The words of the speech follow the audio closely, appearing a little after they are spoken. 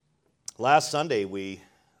Last Sunday, we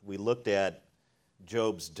looked at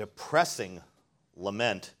Job's depressing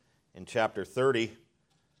lament in chapter 30.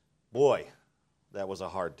 Boy, that was a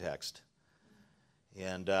hard text.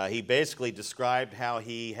 And he basically described how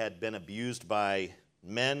he had been abused by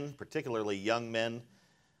men, particularly young men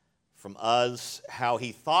from Uz, how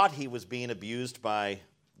he thought he was being abused by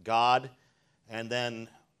God, and then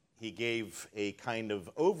he gave a kind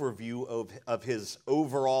of overview of his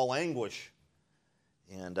overall anguish.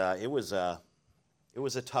 And it was a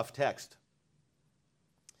tough text.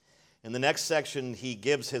 In the next section, he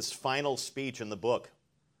gives his final speech in the book.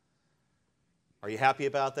 Are you happy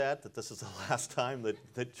about that? That this is the last time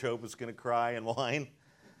that Job is going to cry and whine?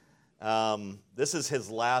 This is his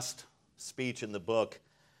last speech in the book.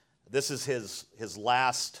 This is his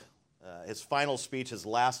last, his final speech, his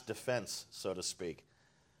last defense, so to speak.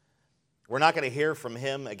 We're not going to hear from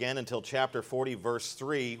him again until chapter 40, verse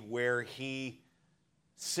 3, where he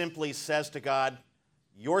simply says to God,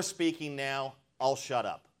 "You're speaking now, I'll shut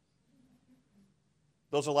up."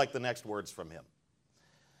 Those are like the next words from him.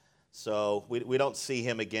 So we don't see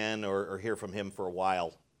him again or hear from him for a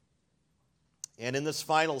while. And in this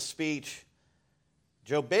final speech,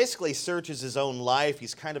 Job basically searches his own life.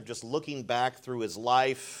 He's kind of just looking back through his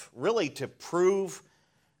life, really to prove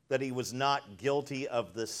that he was not guilty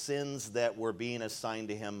of the sins that were being assigned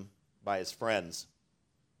to him by his friends.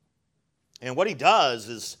 And what he does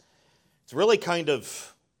is, it's really kind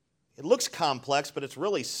of, it looks complex, but it's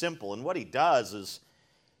really simple. And what he does is,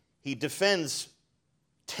 he defends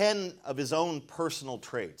 10 of his own personal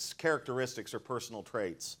traits, characteristics or personal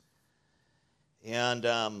traits.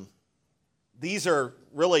 And these are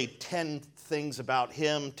really 10 things about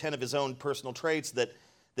him, 10 of his own personal traits that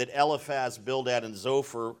Eliphaz, Bildad, and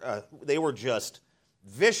Zophar, they were just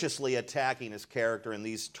viciously attacking his character in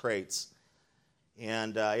these traits.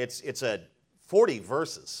 And it's a 40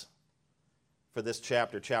 verses for this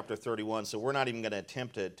chapter 31, so we're not even going to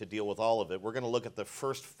attempt to deal with all of it. We're going to look at the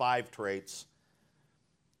first 5 traits,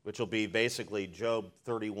 which will be basically Job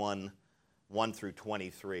 31, 1 through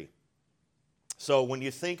 23. So when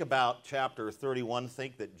you think about chapter 31,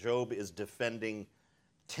 think that Job is defending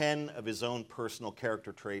 10 of his own personal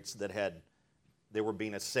character traits they were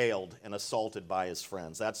being assailed and assaulted by his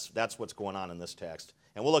friends. That's what's going on in this text.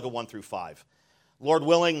 And we'll look at 1 through 5. Lord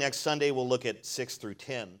willing, next Sunday we'll look at 6 through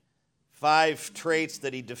 10. 5 traits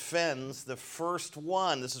that he defends. The first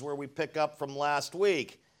one, this is where we pick up from last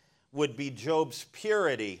week, would be Job's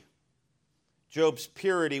purity. Job's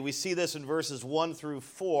purity. We see this in verses 1 through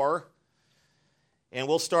 4. And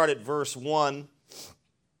we'll start at verse 1.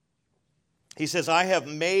 He says, "I have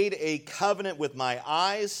made a covenant with my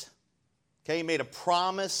eyes." Okay, he made a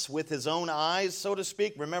promise with his own eyes, so to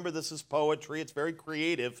speak. Remember, this is poetry. It's very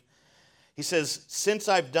creative. He says, "Since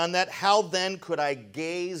I've done that, how then could I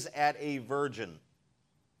gaze at a virgin?"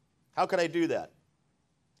 How could I do that?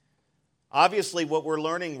 Obviously, what we're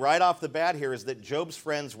learning right off the bat here is that Job's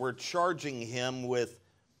friends were charging him with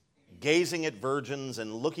gazing at virgins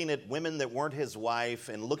and looking at women that weren't his wife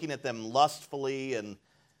and looking at them lustfully, and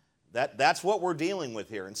that's what we're dealing with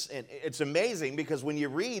here. And it's amazing because when you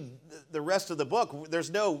read the rest of the book, there's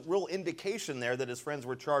no real indication there that his friends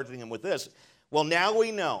were charging him with this. Well, now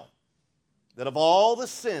we know that of all the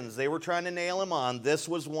sins they were trying to nail him on, this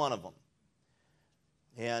was one of them.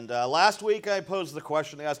 And last week I posed the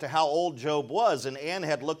question as to how old Job was, and Ann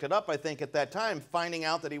had looked it up, I think, at that time, finding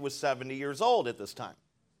out that he was 70 years old at this time.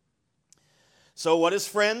 So what his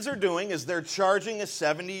friends are doing is they're charging a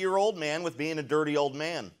 70-year-old man with being a dirty old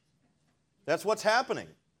man. That's what's happening.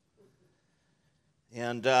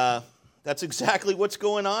 And that's exactly what's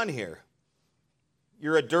going on here.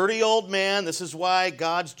 You're a dirty old man. This is why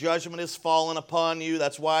God's judgment has fallen upon you.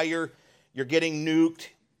 That's why you're getting nuked.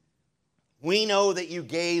 We know that you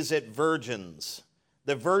gaze at virgins,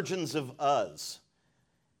 the virgins of Uz.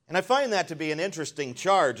 And I find that to be an interesting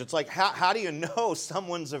charge. It's like, how do you know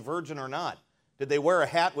someone's a virgin or not? Did they wear a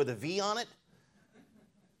hat with a V on it?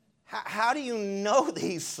 How do you know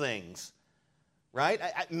these things? Right?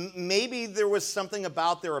 Maybe there was something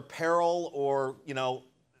about their apparel, or,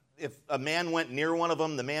 if a man went near one of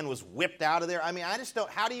them, the man was whipped out of there. I mean, I just don't,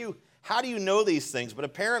 how do you know these things? But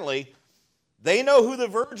apparently, they know who the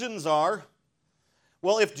virgins are.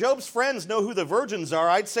 Well, if Job's friends know who the virgins are,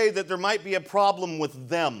 I'd say that there might be a problem with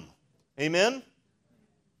them. Amen?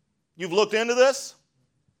 You've looked into this?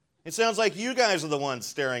 It sounds like you guys are the ones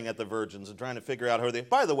staring at the virgins and trying to figure out who they are.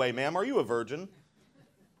 By the way, ma'am, are you a virgin?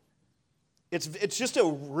 It's just a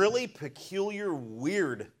really peculiar,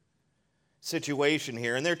 weird situation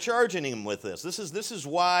here, and they're charging him with this. This is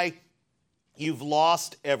why you've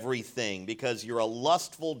lost everything, because you're a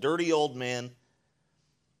lustful, dirty old man.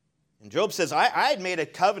 And Job says, I had made a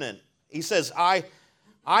covenant. He says, I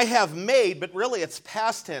have made, but really it's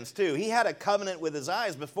past tense too. He had a covenant with his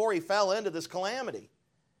eyes before he fell into this calamity.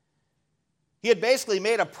 He had basically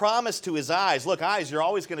made a promise to his eyes. Look, eyes, you're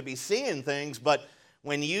always going to be seeing things, but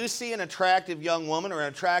when you see an attractive young woman or an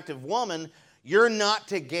attractive woman, you're not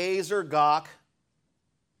to gaze or gawk.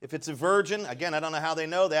 If it's a virgin, again, I don't know how they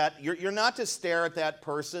know that, you're not to stare at that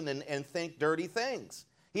person and think dirty things.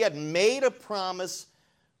 He had made a promise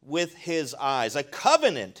with his eyes, a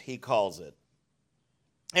covenant, he calls it.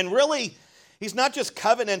 And really, he's not just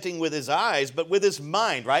covenanting with his eyes, but with his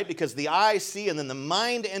mind, right? Because the eyes see and then the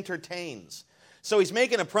mind entertains. So he's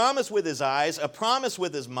making a promise with his eyes, a promise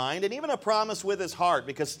with his mind, and even a promise with his heart,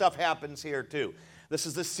 because stuff happens here too. This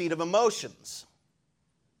is the seat of emotions.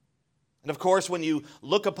 And of course, when you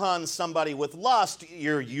look upon somebody with lust,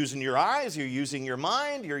 you're using your eyes, you're using your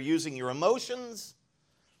mind, you're using your emotions.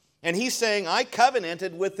 And he's saying, I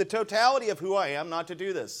covenanted with the totality of who I am not to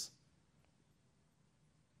do this.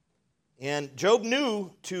 And Job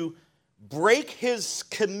knew to break his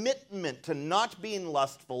commitment to not being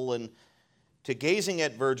lustful and to gazing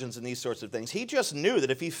at virgins and these sorts of things. He just knew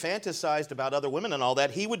that if he fantasized about other women and all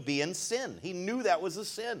that, he would be in sin. He knew that was a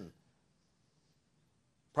sin.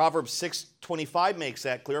 Proverbs 6:25 makes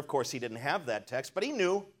that clear. Of course, he didn't have that text, but he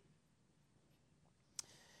knew.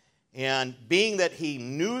 And being that he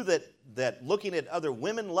knew that looking at other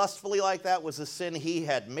women lustfully like that was a sin, he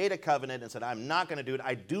had made a covenant and said, I'm not going to do it.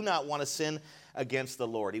 I do not want to sin against the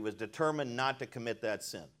Lord. He was determined not to commit that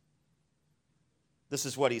sin. This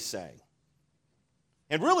is what he's saying.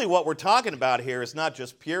 And really what we're talking about here is not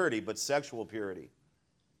just purity, but sexual purity.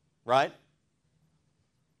 Right?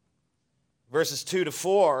 Verses 2 to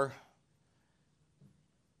 4,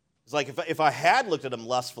 it's like if I had looked at him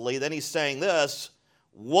lustfully, then he's saying this,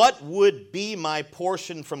 what would be my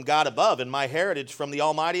portion from God above and my heritage from the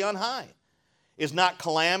Almighty on high? Is not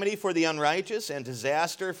calamity for the unrighteous and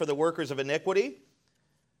disaster for the workers of iniquity?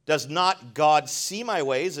 Does not God see my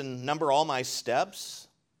ways and number all my steps?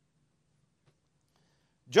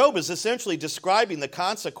 Job is essentially describing the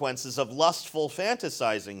consequences of lustful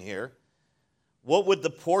fantasizing here. What would the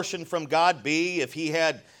portion from God be if he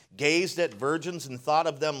had gazed at virgins and thought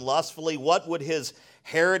of them lustfully? What would his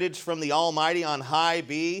heritage from the Almighty on high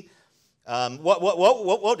be?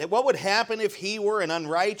 What would happen if he were an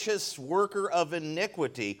unrighteous worker of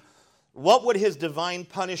iniquity? What would his divine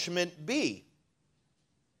punishment be?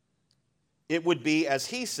 It would be, as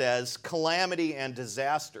he says, calamity and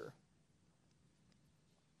disaster.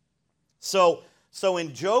 So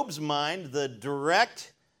in Job's mind, the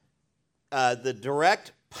direct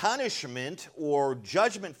punishment or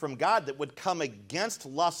judgment from God that would come against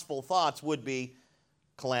lustful thoughts would be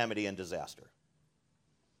calamity and disaster.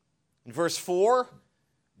 In verse 4,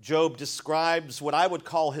 Job describes what I would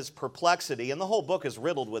call his perplexity, and the whole book is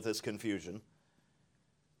riddled with his confusion.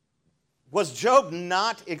 Was Job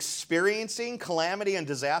not experiencing calamity and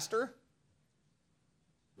disaster?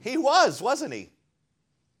 He was, wasn't he?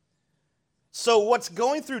 So what's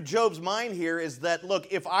going through Job's mind here is that,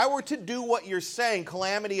 look, if I were to do what you're saying,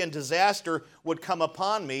 calamity and disaster would come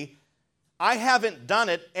upon me. I haven't done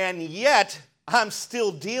it, and yet I'm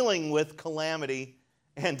still dealing with calamity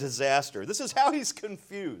and disaster. This is how he's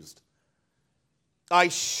confused. I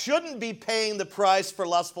shouldn't be paying the price for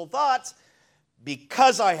lustful thoughts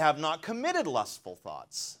because I have not committed lustful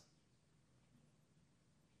thoughts.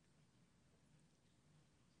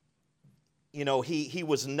 You know, he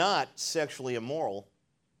was not sexually immoral.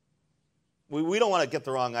 We don't want to get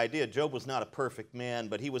the wrong idea. Job was not a perfect man,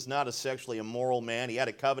 but he was not a sexually immoral man. He had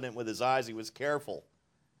a covenant with his eyes. He was careful.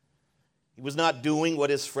 He was not doing what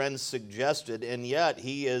his friends suggested, and yet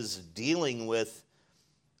he is dealing with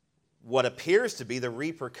what appears to be the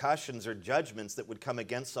repercussions or judgments that would come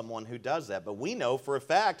against someone who does that. But we know for a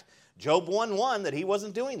fact, Job 1:1, that he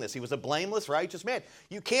wasn't doing this. He was a blameless, righteous man.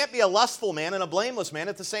 You can't be a lustful man and a blameless man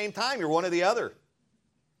at the same time. You're one or the other.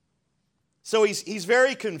 So he's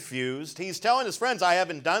very confused. He's telling his friends, I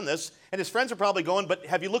haven't done this. And his friends are probably going, but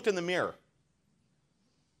have you looked in the mirror?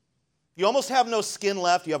 You almost have no skin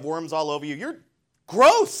left. You have worms all over you. You're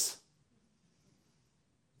gross.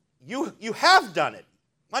 You have done it.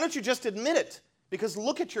 Why don't you just admit it? Because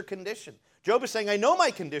look at your condition. Job is saying, I know my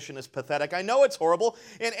condition is pathetic. I know it's horrible.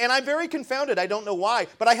 And I'm very confounded. I don't know why.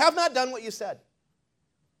 But I have not done what you said.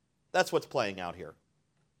 That's what's playing out here.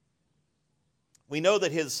 We know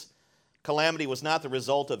that his calamity was not the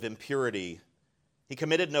result of impurity. He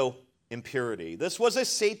committed no impurity. This was a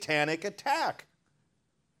satanic attack.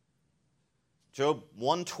 Job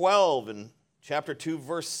 1:12 and chapter 2,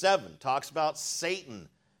 verse 7 talks about Satan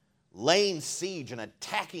laying siege and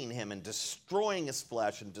attacking him and destroying his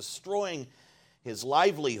flesh and destroying his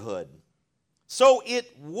livelihood. So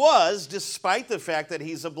it was, despite the fact that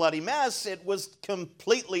he's a bloody mess, it was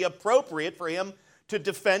completely appropriate for him to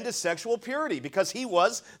defend his sexual purity because he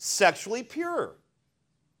was sexually pure.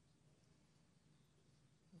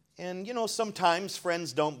 And, sometimes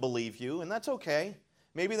friends don't believe you, and that's okay.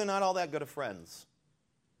 Maybe they're not all that good of friends.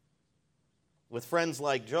 With friends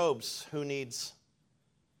like Job's, who needs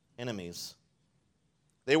enemies?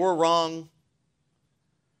 They were wrong.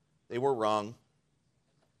 They were wrong.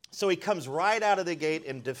 So he comes right out of the gate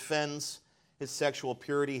and defends his sexual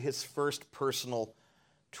purity, his first personal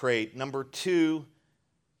trait. Number two,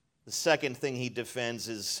 the second thing he defends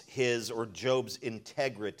is his or Job's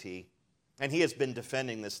integrity. And he has been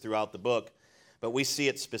defending this throughout the book, but we see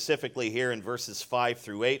it specifically here in verses 5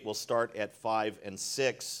 through 8. We'll start at 5 and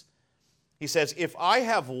 6. He says, "If I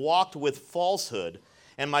have walked with falsehood,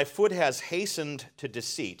 and my foot has hastened to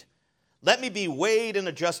deceit, let me be weighed in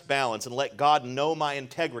a just balance, and let God know my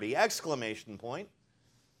integrity." Exclamation point.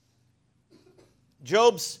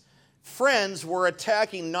 Job's friends were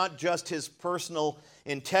attacking not just his personal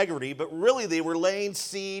integrity, but really they were laying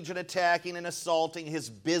siege and attacking and assaulting his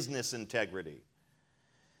business integrity.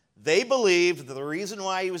 They believed that the reason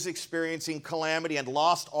why he was experiencing calamity and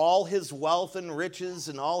lost all his wealth and riches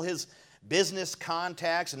and all his business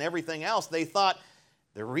contacts and everything else, they thought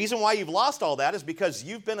the reason why you've lost all that is because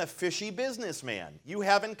you've been a fishy businessman. You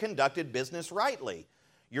haven't conducted business rightly.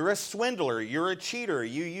 You're a swindler. You're a cheater.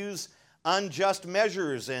 You use unjust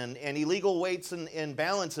measures and illegal weights and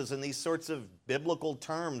balances and these sorts of biblical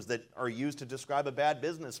terms that are used to describe a bad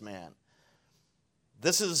businessman.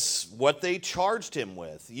 This is what they charged him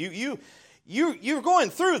with. You're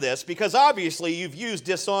going through this because obviously you've used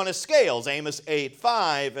dishonest scales, Amos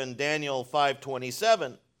 8:5 and Daniel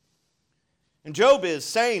 5:27. And Job is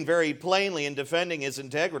saying very plainly in defending his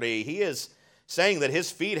integrity, he is saying that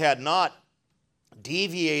his feet had not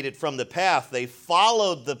deviated from the path. They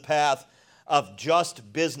followed the path of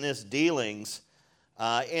just business dealings.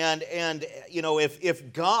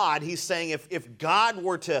 If God, he's saying, if God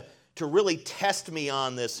were to really test me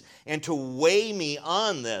on this and to weigh me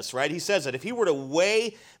on this, right? He says that if he were to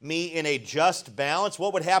weigh me in a just balance,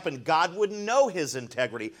 what would happen? God would know his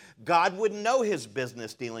integrity. God would know his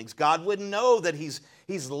business dealings. God would know that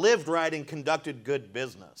he's lived right and conducted good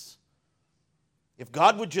business. If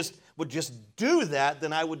God would just do that,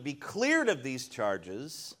 then I would be cleared of these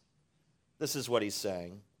charges. This is what he's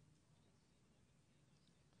saying.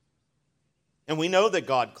 And we know that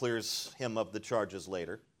God clears him of the charges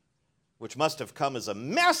later, which must have come as a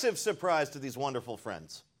massive surprise to these wonderful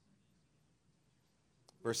friends.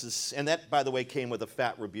 And that, by the way, came with a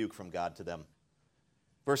fat rebuke from God to them.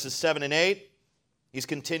 Verses 7 and 8, he's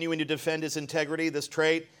continuing to defend his integrity, this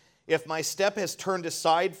trait. "If my step has turned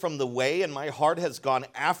aside from the way and my heart has gone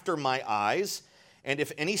after my eyes, and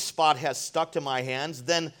if any spot has stuck to my hands,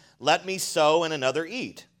 then let me sow and another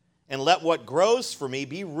eat, and let what grows for me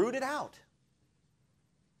be rooted out."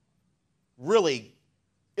 Really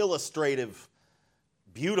illustrative,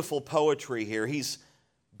 beautiful poetry here. He's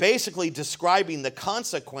basically describing the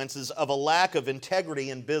consequences of a lack of integrity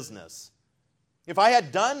in business. If I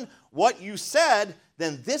had done what you said,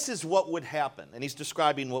 then this is what would happen. And he's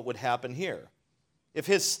describing what would happen here. If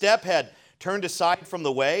his step had turned aside from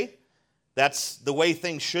the way, that's the way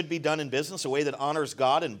things should be done in business, a way that honors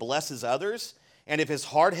God and blesses others. And if his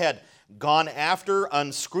heart had gone after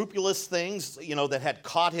unscrupulous things, that had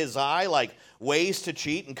caught his eye, like ways to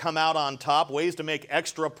cheat and come out on top, ways to make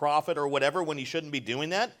extra profit or whatever when he shouldn't be doing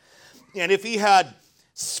that. And if he had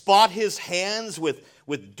spot his hands with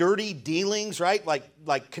dirty dealings, right,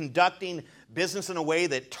 like conducting business in a way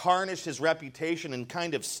that tarnished his reputation and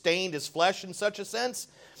kind of stained his flesh in such a sense,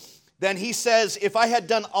 then he says, if I had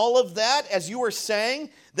done all of that, as you were saying,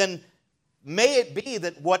 then may it be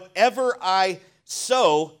that whatever I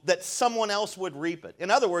sow, that someone else would reap it.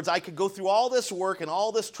 In other words, I could go through all this work and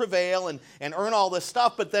all this travail and earn all this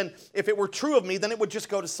stuff, but then if it were true of me, then it would just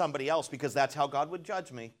go to somebody else because that's how God would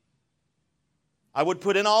judge me. I would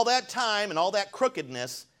put in all that time and all that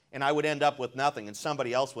crookedness, and I would end up with nothing, and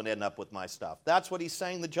somebody else would end up with my stuff. That's what he's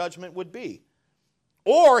saying the judgment would be.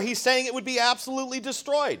 Or he's saying it would be absolutely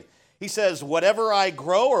destroyed. He says, whatever I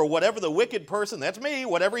grow or whatever the wicked person, that's me,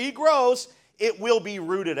 whatever he grows, it will be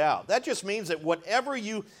rooted out. That just means that whatever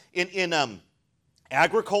you, in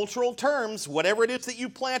agricultural terms, whatever it is that you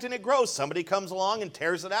plant and it grows, somebody comes along and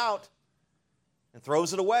tears it out and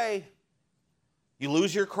throws it away. You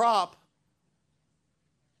lose your crop.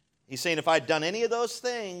 He's saying if I'd done any of those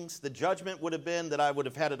things, the judgment would have been that I would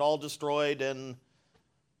have had it all destroyed and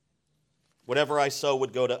Whatever I sow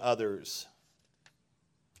would go to others.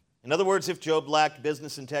 In other words, if Job lacked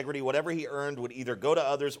business integrity, whatever he earned would either go to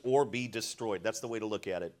others or be destroyed. That's the way to look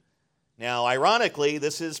at it. Now, ironically,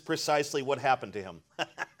 this is precisely what happened to him.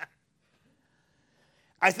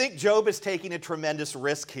 I think Job is taking a tremendous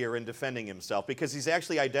risk here in defending himself because he's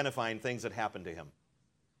actually identifying things that happened to him.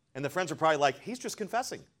 And the friends are probably like, he's just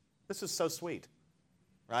confessing. This is so sweet,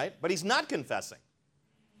 right? But he's not confessing.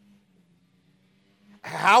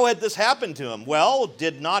 How had this happened to him? Well,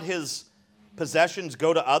 did not his possessions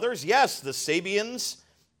go to others? Yes, the Sabeans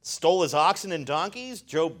stole his oxen and donkeys,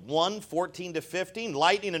 Job 1, 14 to 15.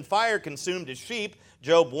 Lightning and fire consumed his sheep,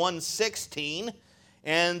 Job 1, 16.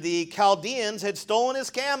 And the Chaldeans had stolen his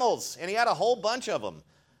camels, and he had a whole bunch of them,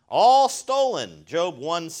 all stolen, Job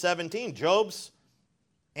 1, 17. Job's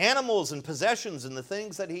animals and possessions and the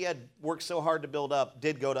things that he had worked so hard to build up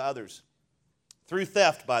did go to others. Through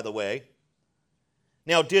theft, by the way.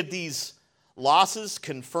 Now, did these losses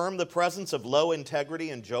confirm the presence of low integrity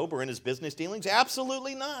in Job or in his business dealings?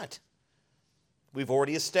 Absolutely not. We've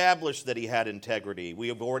already established that he had integrity. We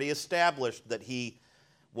have already established that he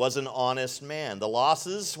was an honest man. The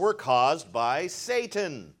losses were caused by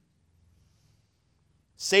Satan.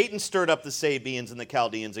 Satan stirred up the Sabeans and the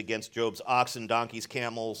Chaldeans against Job's oxen, donkeys,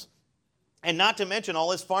 camels, and not to mention all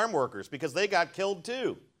his farm workers, because they got killed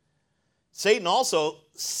too. Satan also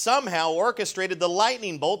somehow orchestrated the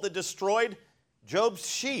lightning bolt that destroyed Job's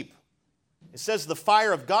sheep. It says the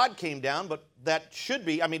fire of God came down, but that should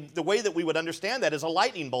be, the way that we would understand that is a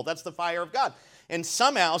lightning bolt. That's the fire of God. And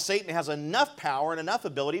somehow Satan has enough power and enough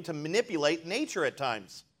ability to manipulate nature at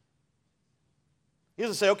times. He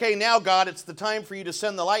doesn't say, okay, now God, it's the time for you to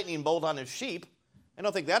send the lightning bolt on his sheep. I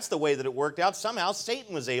don't think that's the way that it worked out. Somehow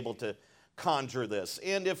Satan was able to conjure this.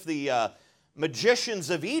 And if the magicians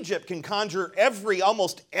of Egypt can conjure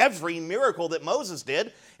almost every miracle that Moses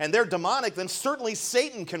did, and they're demonic, then certainly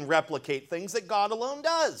Satan can replicate things that God alone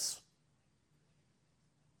does.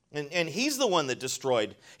 And he's the one that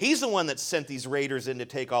destroyed. He's the one that sent these raiders in to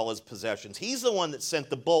take all his possessions. He's the one that sent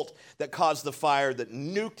the bolt that caused the fire that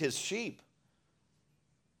nuked his sheep.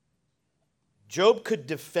 Job could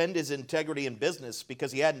defend his integrity in business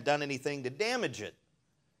because he hadn't done anything to damage it.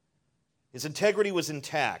 His integrity was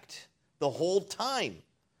intact the whole time.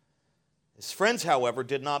 His friends, however,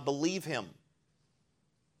 did not believe him.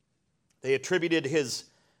 They attributed his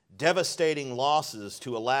devastating losses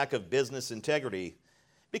to a lack of business integrity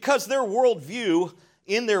because in their worldview,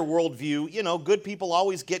 good people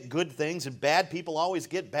always get good things and bad people always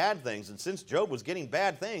get bad things. And since Job was getting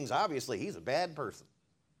bad things, obviously he's a bad person.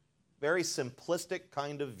 Very simplistic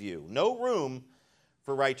kind of view. No room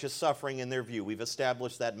for righteous suffering in their view. We've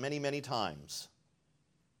established that many, many times.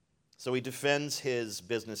 So he defends his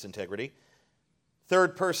business integrity.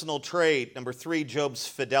 Third personal trait, number 3, Job's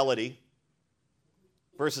fidelity.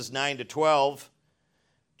 Verses 9 to 12.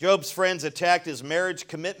 Job's friends attacked his marriage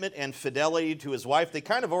commitment and fidelity to his wife. They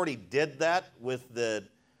kind of already did that with the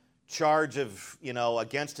charge of,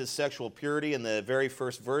 against his sexual purity in the very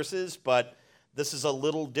first verses, but this is a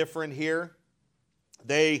little different here.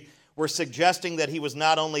 They were suggesting that he was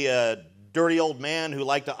not only a dirty old man who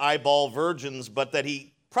liked to eyeball virgins, but that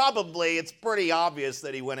it's pretty obvious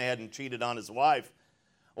that he went ahead and cheated on his wife.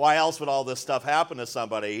 Why else would all this stuff happen to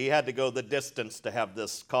somebody? He had to go the distance to have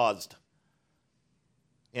this caused.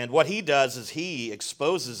 And what he does is he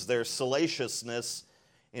exposes their salaciousness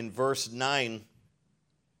in verse 9.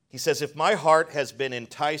 He says, if my heart has been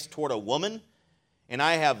enticed toward a woman, and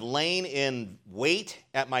I have lain in wait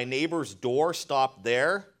at my neighbor's door, stop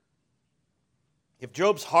there. If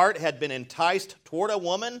Job's heart had been enticed toward a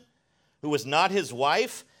woman who was not his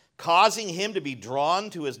wife, causing him to be drawn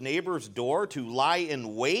to his neighbor's door to lie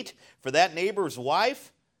in wait for that neighbor's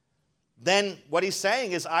wife, then what he's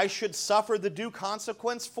saying is I should suffer the due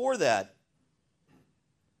consequence for that.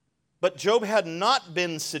 But Job had not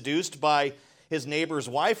been seduced by his neighbor's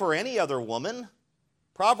wife or any other woman.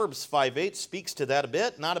 Proverbs 5:8 speaks to that a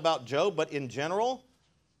bit, not about Job, but in general.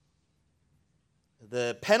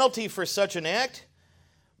 The penalty for such an act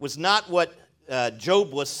was not what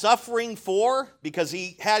Job was suffering for, because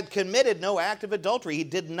he had committed no act of adultery. He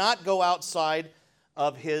did not go outside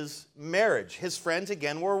of his marriage. His friends,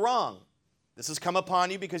 again, were wrong. This has come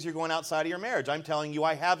upon you because you're going outside of your marriage. I'm telling you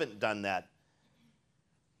I haven't done that.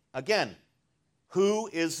 Again, who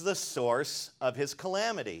is the source of his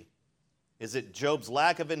calamity? Is it Job's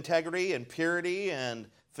lack of integrity and purity and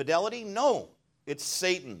fidelity? No, it's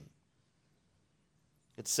Satan.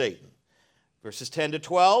 It's Satan. Verses 10 to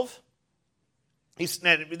 12.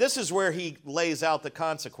 This is where he lays out the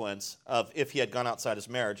consequence of if he had gone outside his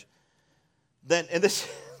marriage.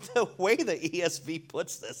 The way the ESV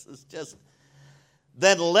puts this is just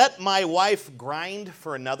Then let my wife grind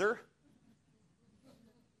for another.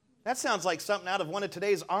 That sounds like something out of one of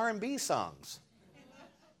today's R&B songs.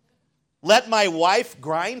 Let my wife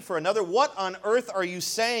grind for another. What on earth are you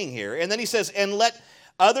saying here? And then he says, and let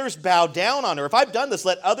others bow down on her. If I've done this,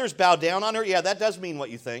 let others bow down on her. Yeah, that does mean what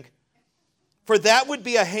you think. For that would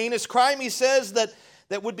be a heinous crime. He says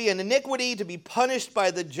that would be an iniquity to be punished by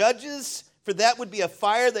the judges. For that would be a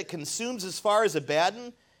fire that consumes as far as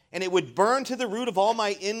Abaddon, and it would burn to the root of all my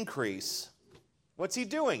increase. What's he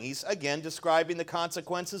doing? He's, again, describing the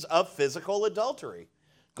consequences of physical adultery,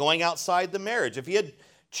 going outside the marriage. If he had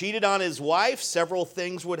cheated on his wife, several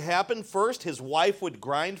things would happen. First, his wife would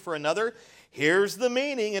grind for another. Here's the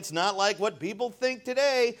meaning. It's not like what people think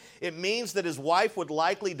today. It means that his wife would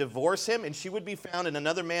likely divorce him, and she would be found in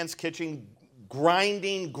another man's kitchen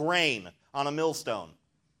grinding grain on a millstone.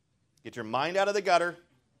 Get your mind out of the gutter.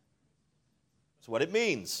 That's what it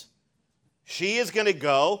means. She is going to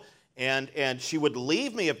go, and she would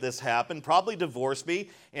leave me if this happened, probably divorce me,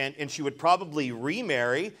 and she would probably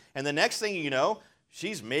remarry, and the next thing you know,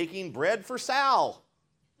 she's making bread for Sal.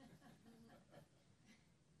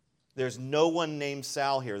 There's no one named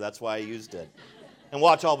Sal here. That's why I used it. And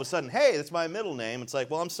watch, all of a sudden, hey, that's my middle name. It's like,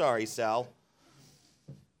 well, I'm sorry, Sal.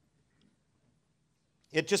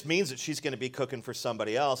 It just means that she's going to be cooking for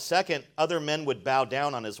somebody else. Second, other men would bow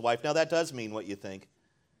down on his wife. Now, that does mean what you think.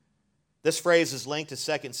 This phrase is linked to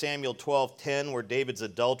 2 Samuel 12:10, where David's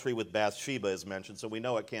adultery with Bathsheba is mentioned, so we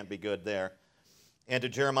know it can't be good there. And to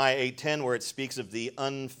Jeremiah 8:10, where it speaks of the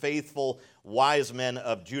unfaithful wise men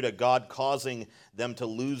of Judah, God causing them to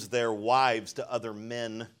lose their wives to other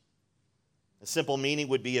men. A simple meaning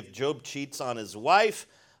would be if Job cheats on his wife,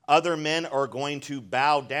 other men are going to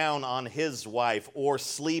bow down on his wife or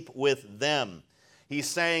sleep with them. He's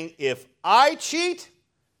saying, if I cheat,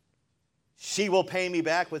 she will pay me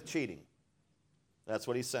back with cheating. That's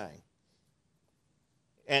what he's saying.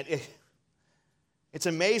 And it's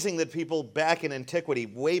amazing that people back in antiquity,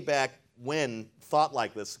 way back when, thought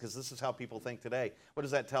like this, because this is how people think today. What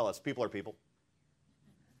does that tell us? People are people.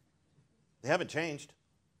 They haven't changed.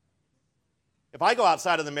 If I go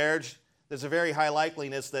outside of the marriage, there's a very high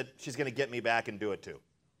likeliness that she's going to get me back and do it too.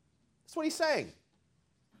 That's what he's saying.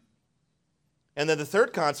 And then the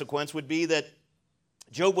third consequence would be that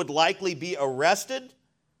Job would likely be arrested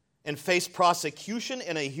and face prosecution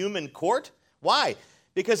in a human court. Why?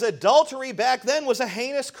 Because adultery back then was a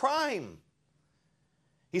heinous crime.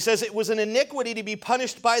 He says it was an iniquity to be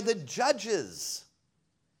punished by the judges.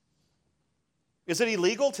 Is it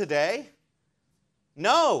illegal today?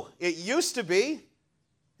 No, it used to be.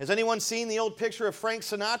 Has anyone seen the old picture of Frank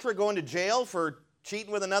Sinatra going to jail for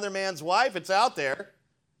cheating with another man's wife? It's out there.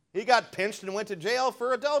 He got pinched and went to jail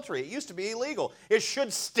for adultery. It used to be illegal. It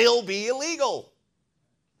should still be illegal.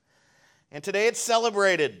 And today it's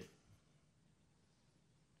celebrated.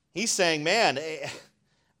 He's saying, man,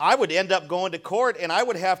 I would end up going to court and I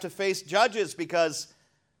would have to face judges because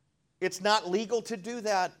it's not legal to do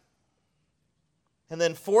that. And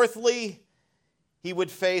then fourthly, he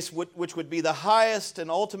would face, which would be the highest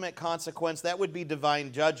and ultimate consequence, that would be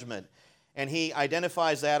divine judgment. And he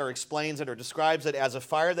identifies that or explains it or describes it as a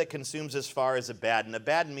fire that consumes as far as Abaddon.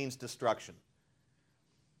 Abaddon means destruction.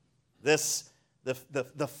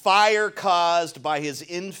 The fire caused by his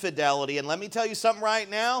infidelity. And let me tell you something right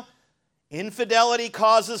now. Infidelity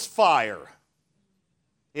causes fire.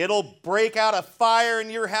 It'll break out a fire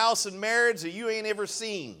in your house and marriage that you ain't ever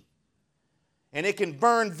seen. And it can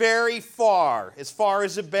burn very far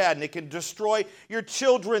as Abaddon. It can destroy your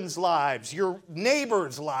children's lives, your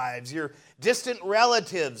neighbors' lives, your distant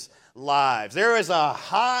relatives' lives. There is a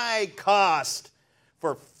high cost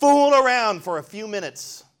for fooling around for a few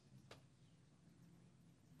minutes.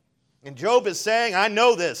 And Job is saying, I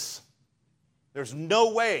know this. There's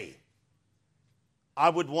no way I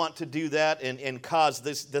would want to do that and cause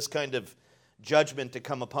this kind of judgment to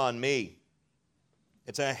come upon me.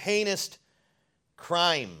 It's a heinous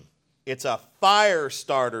crime. It's a fire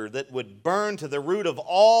starter that would burn to the root of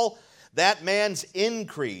all that man's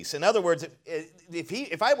increase. In other words,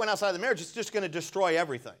 if I went outside the marriage, it's just going to destroy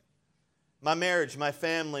everything. My marriage, my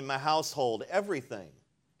family, my household, everything.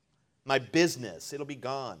 My business, it'll be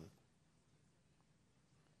gone.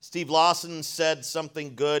 Steve Lawson said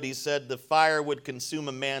something good. He said the fire would consume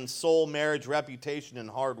a man's soul, marriage, reputation,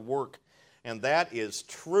 and hard work. And that is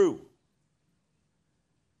true.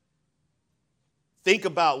 Think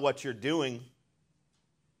about what you're doing,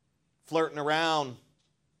 flirting around.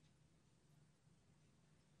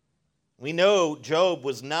 We know Job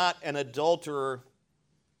was not an adulterer.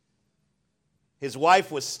 His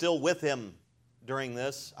wife was still with him during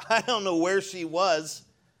this. I don't know where she was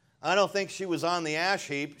I don't think she was on the ash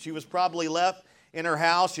heap. She was probably left in her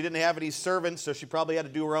house. She didn't have any servants, so she probably had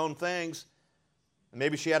to do her own things.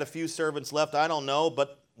 Maybe she had a few servants left, I don't know,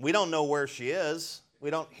 but we don't know where she is. We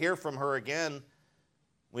don't hear from her again.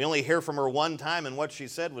 We only hear from her one time, and what she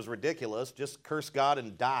said was ridiculous. Just curse God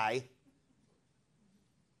and die.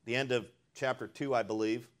 The end of chapter 2, I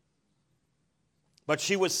believe. But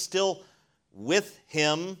she was still with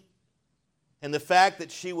him, and the fact that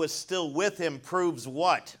she was still with him proves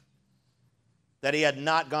what? That he had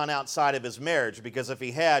not gone outside of his marriage, because if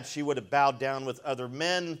he had, she would have bowed down with other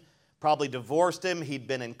men, probably divorced him. He'd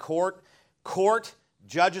been in court,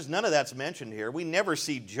 judges, none of that's mentioned here. We never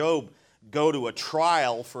see Job go to a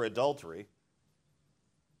trial for adultery.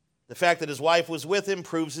 The fact that his wife was with him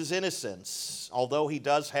proves his innocence, although he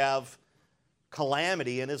does have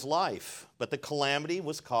calamity in his life. But the calamity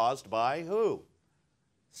was caused by who?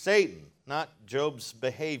 Satan, not Job's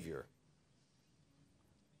behavior.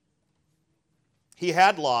 He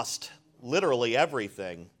had lost literally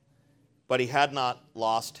everything, but he had not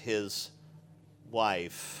lost his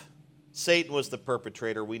wife. Satan was the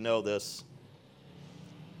perpetrator. We know this.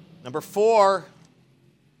 Number 4,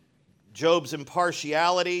 Job's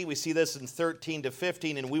impartiality. We see this in 13 to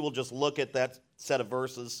 15, and we will just look at that set of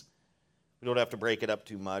verses. We don't have to break it up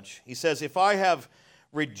too much. He says, if I have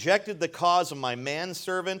rejected the cause of my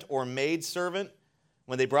manservant or maidservant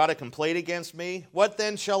when they brought a complaint against me, what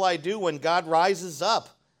then shall I do when God rises up?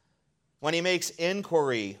 When he makes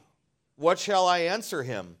inquiry, what shall I answer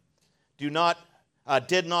him? Did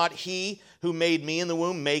not he who made me in the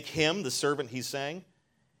womb make him, the servant he's saying?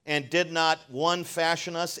 And did not one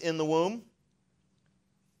fashion us in the womb?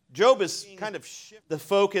 Job is kind of the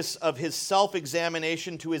focus of his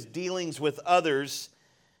self-examination to his dealings with others,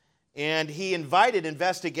 and he invited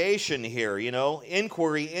investigation here,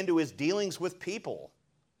 inquiry into his dealings with people.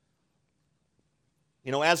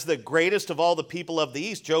 As the greatest of all the people of the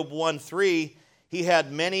East, Job 1:3, he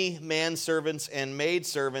had many manservants and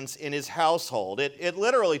maidservants in his household. It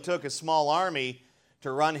literally took a small army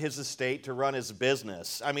to run his estate, to run his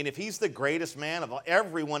business. I mean, if he's the greatest man of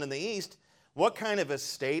everyone in the East, what kind of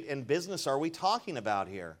estate and business are we talking about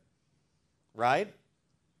here? Right?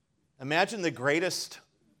 Imagine the greatest,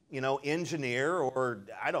 engineer or,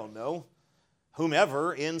 I don't know,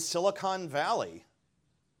 whomever in Silicon Valley.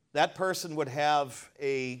 That person would have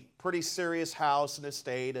a pretty serious house and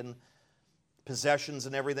estate and possessions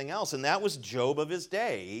and everything else. And that was Job of his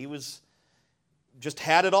day. He just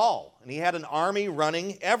had it all. And he had an army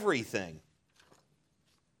running everything.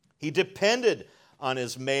 He depended on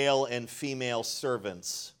his male and female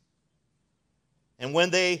servants. And when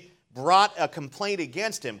they brought a complaint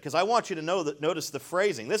against him, because I want you to notice the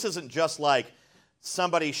phrasing. This isn't just like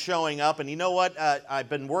somebody showing up, and you know what? I've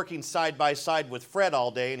been working side by side with Fred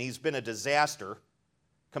all day, and he's been a disaster,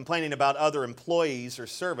 complaining about other employees or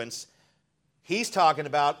servants. He's talking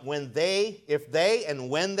about when they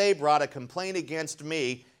brought a complaint against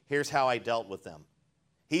me, here's how I dealt with them.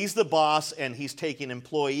 He's the boss, and he's taking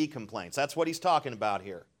employee complaints. That's what he's talking about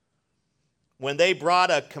here. When they brought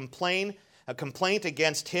a complaint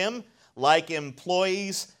against him, like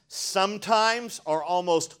employees sometimes or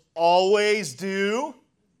almost always do.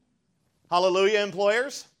 Hallelujah,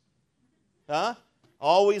 employers.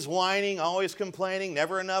 Always whining, always complaining,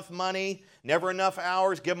 never enough money, never enough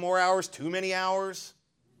hours, give more hours, too many hours,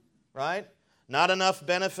 right? Not enough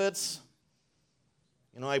benefits.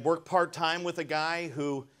 I work part-time with a guy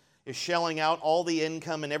who is shelling out all the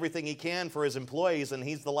income and everything he can for his employees, and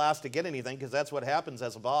he's the last to get anything because that's what happens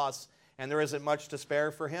as a boss, and there isn't much to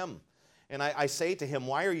spare for him. And I say to him,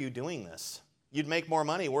 why are you doing this? You'd make more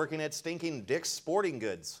money working at stinking Dick's Sporting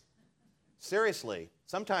Goods. Seriously,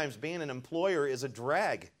 sometimes being an employer is a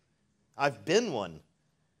drag. I've been one.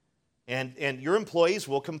 And your employees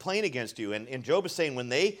will complain against you. And Job is saying when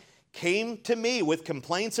they came to me with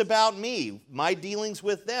complaints about me, my dealings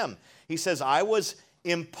with them, he says, I was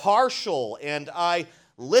impartial and I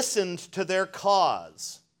listened to their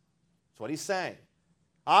cause. That's what he's saying.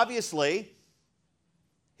 Obviously,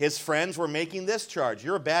 his friends were making this charge.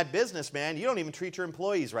 You're a bad businessman. You don't even treat your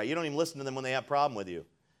employees right. You don't even listen to them when they have a problem with you.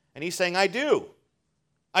 And he's saying, I do.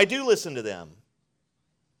 I do listen to them.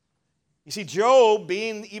 You see, Job,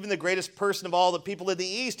 being even the greatest person of all the people in the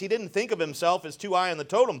East, he didn't think of himself as too high on the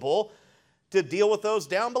totem pole to deal with those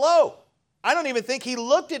down below. I don't even think he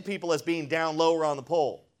looked at people as being down lower on the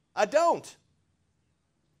pole. I don't.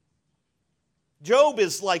 Job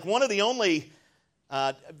is like one of the only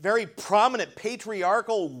very prominent,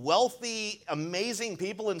 patriarchal, wealthy, amazing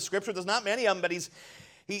people in Scripture. There's not many of them, but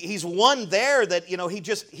he's one there that, he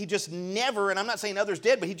just never, and I'm not saying others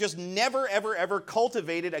did, but he just never, ever, ever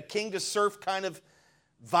cultivated a king to serf kind of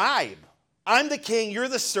vibe. I'm the king, you're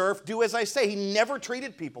the serf, do as I say. He never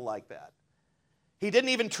treated people like that. He didn't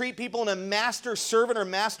even treat people in a master-servant or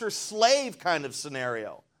master-slave kind of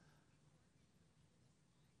scenario.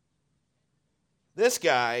 This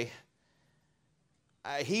guy,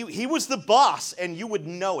 he was the boss, and you would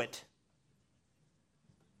know it.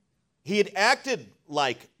 He had acted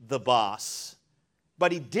like the boss,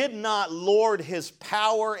 but he did not lord his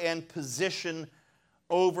power and position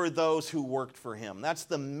over those who worked for him. That's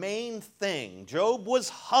the main thing. Job was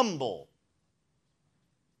humble.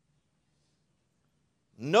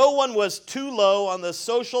 No one was too low on the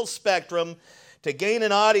social spectrum to gain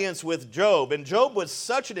an audience with Job. And Job was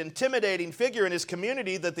such an intimidating figure in his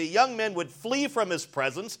community that the young men would flee from his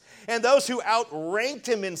presence, and those who outranked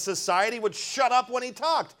him in society would shut up when he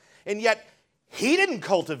talked. And yet, he didn't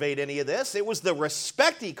cultivate any of this. It was the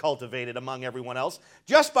respect he cultivated among everyone else,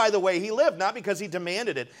 just by the way he lived, not because he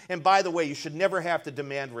demanded it. And by the way, you should never have to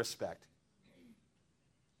demand respect.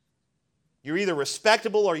 You're either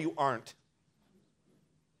respectable or you aren't.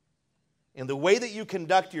 And the way that you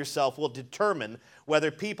conduct yourself will determine whether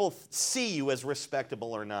people see you as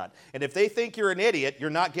respectable or not. And if they think you're an idiot, you're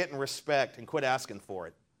not getting respect, and quit asking for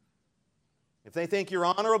it. If they think you're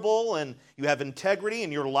honorable and you have integrity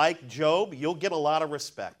and you're like Job, you'll get a lot of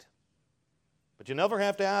respect. But you never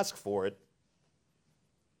have to ask for it.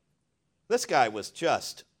 This guy was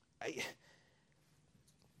just...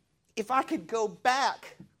 if I could go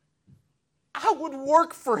back, I would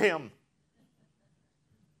work for him.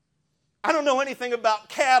 I don't know anything about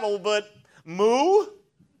cattle, but moo?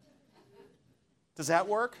 Does that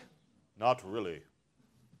work? Not really.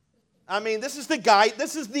 I mean, this is the guy,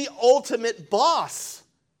 this is the ultimate boss.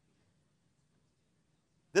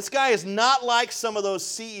 This guy is not like some of those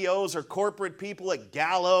CEOs or corporate people at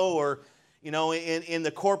Gallo or, in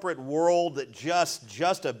the corporate world that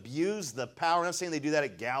just abuse the power. I'm not saying they do that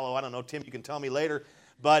at Gallo. I don't know, Tim, you can tell me later.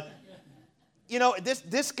 But,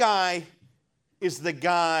 this guy is the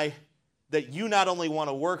guy that you not only want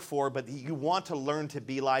to work for, but you want to learn to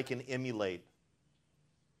be like and emulate.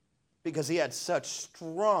 Because he had such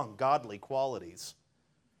strong godly qualities.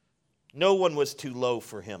 No one was too low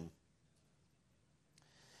for him.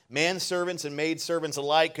 Manservants and maidservants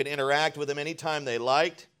alike could interact with him anytime they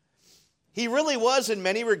liked. He really was, in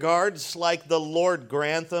many regards, like the Lord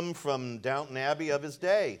Grantham from Downton Abbey of his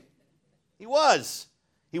day. He was.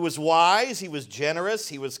 He was wise, he was generous,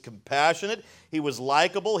 he was compassionate, he was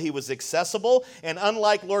likable, he was accessible, and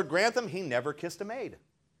unlike Lord Grantham, he never kissed a maid.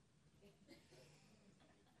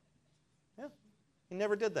 He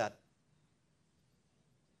never did that.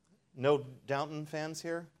 No Downton fans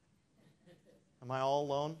here? Am I all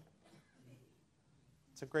alone?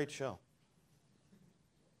 It's a great show.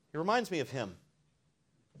 He reminds me of him.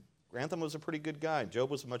 Grantham was a pretty good guy. Job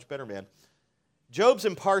was a much better man. Job's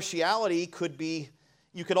impartiality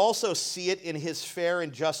you could also see it in his fair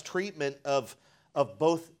and just treatment of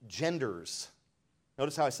both genders.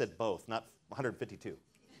 Notice how I said both, not 152.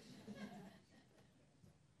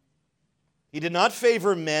 He did not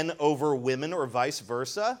favor men over women or vice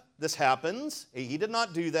versa. This happens. He did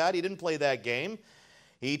not do that. He didn't play that game.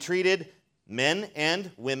 He treated men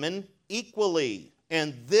and women equally.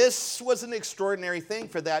 And this was an extraordinary thing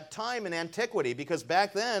for that time in antiquity, because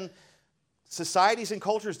back then, societies and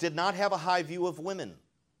cultures did not have a high view of women.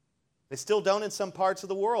 They still don't in some parts of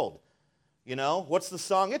the world. What's the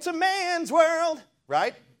song? It's a man's world,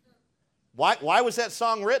 right? Why was that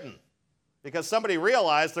song written? Because somebody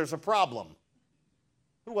realized there's a problem.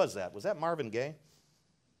 Who was that? Was that Marvin Gaye?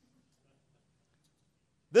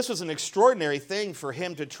 This was an extraordinary thing for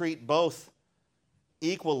him to treat both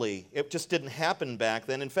equally. It just didn't happen back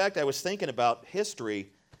then. In fact, I was thinking about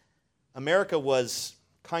history. America was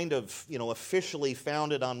kind of, officially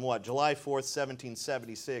founded on what? July 4th,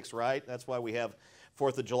 1776, right? That's why we have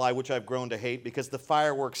 4th of July, which I've grown to hate, because the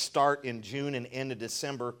fireworks start in June and end in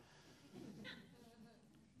December.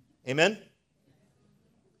 Amen?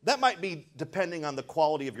 That might be depending on the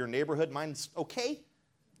quality of your neighborhood. Mine's okay.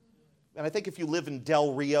 And I think if you live in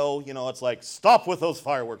Del Rio, it's like, stop with those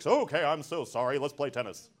fireworks. Okay, I'm so sorry. Let's play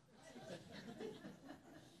tennis.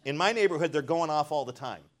 In my neighborhood, they're going off all the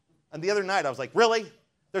time. And the other night, I was like, really?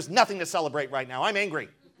 There's nothing to celebrate right now. I'm angry.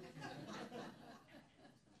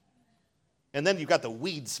 And then you've got the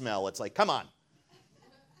weed smell. It's like, come on.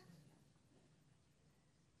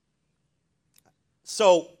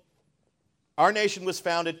 So, our nation was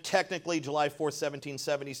founded technically July 4th,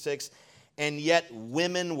 1776, and yet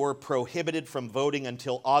women were prohibited from voting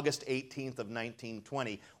until August 18th of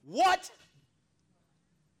 1920. What?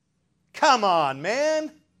 Come on,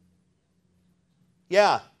 man.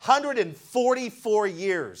 Yeah, 144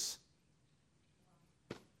 years.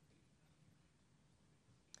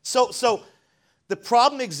 So the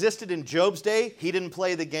problem existed in Job's day. He didn't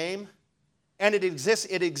play the game. And it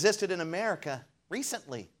existed in America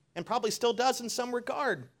recently, and probably still does in some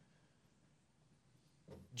regard.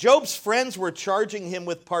 Job's friends were charging him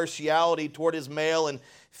with partiality toward his male and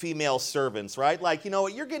female servants, right? Like, you know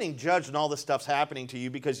what, you're getting judged and all this stuff's happening to you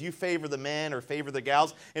because you favor the men or favor the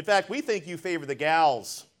gals. In fact, we think you favor the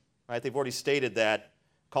gals, right? They've already stated that,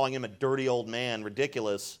 calling him a dirty old man,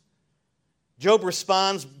 ridiculous. Job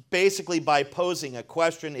responds basically by posing a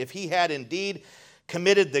question. If he had indeed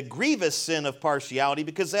committed the grievous sin of partiality,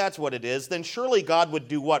 because that's what it is, then surely God would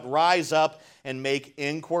do what? Rise up and make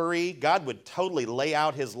inquiry. God would totally lay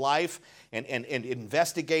out his life and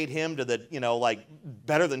investigate him to the, like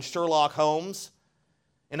better than Sherlock Holmes.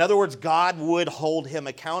 In other words, God would hold him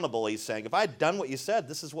accountable, he's saying. If I had done what you said,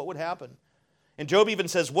 this is what would happen. And Job even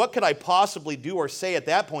says, what could I possibly do or say at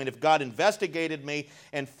that point if God investigated me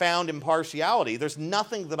and found impartiality? There's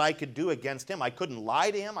nothing that I could do against him. I couldn't lie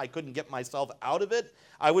to him. I couldn't get myself out of it.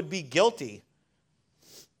 I would be guilty.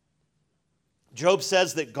 Job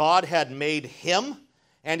says that God had made him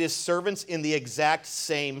and his servants in the exact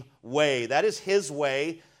same way. That is his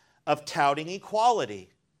way of touting equality.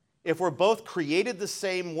 If we're both created the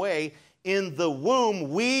same way, in the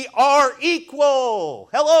womb, we are equal.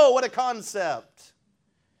 Hello, what a concept.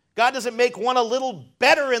 God doesn't make one a little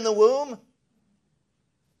better in the womb.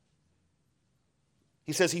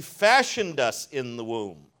 He says he fashioned us in the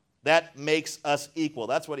womb. That makes us equal.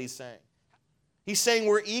 That's what he's saying. He's saying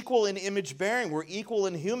we're equal in image bearing. We're equal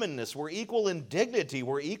in humanness. We're equal in dignity.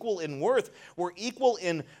 We're equal in worth. We're equal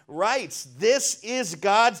in rights. This is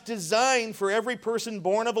God's design for every person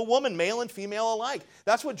born of a woman, male and female alike.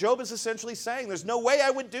 That's what Job is essentially saying. There's no way I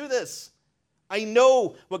would do this. I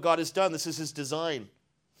know what God has done. This is his design.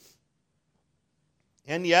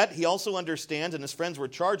 And yet, he also understands, and his friends were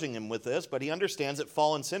charging him with this, but he understands that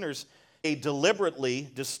fallen sinners, they deliberately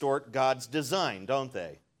distort God's design, don't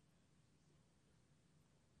they?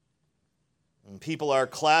 And people are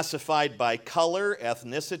classified by color,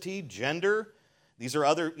 ethnicity, gender. These are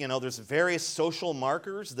other, there's various social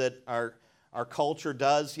markers that our culture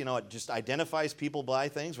does. It just identifies people by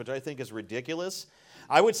things, which I think is ridiculous.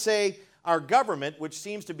 I would say our government, which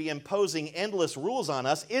seems to be imposing endless rules on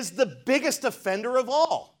us, is the biggest offender of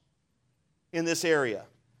all in this area.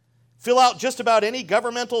 Fill out just about any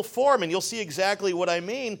governmental form, and you'll see exactly what I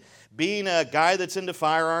mean. Being a guy that's into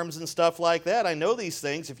firearms and stuff like that, I know these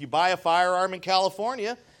things. If you buy a firearm in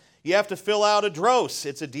California, you have to fill out a DROS.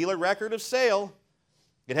 It's a dealer record of sale.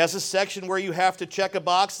 It has a section where you have to check a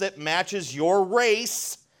box that matches your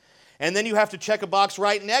race, and then you have to check a box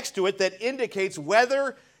right next to it that indicates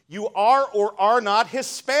whether you are or are not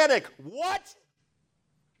Hispanic. What?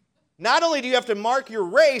 Not only do you have to mark your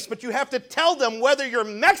race, but you have to tell them whether you're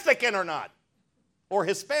Mexican or not, or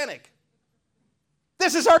Hispanic.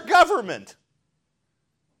 This is our government.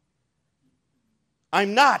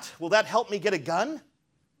 I'm not. Will that help me get a gun?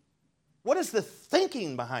 What is the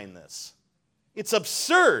thinking behind this? It's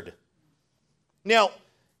absurd. Now,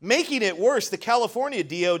 making it worse, the California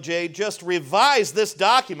DOJ just revised this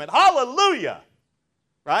document. Hallelujah!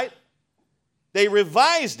 Right? They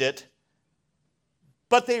revised it,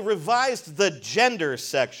 but they revised the gender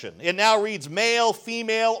section. It now reads male,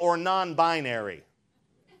 female, or non-binary.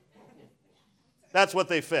 That's what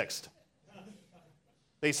they fixed.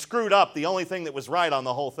 They screwed up the only thing that was right on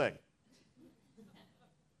the whole thing.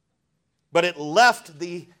 But it left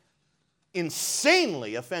the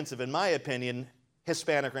insanely offensive, in my opinion,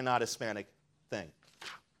 Hispanic or not Hispanic thing.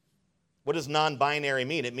 What does non-binary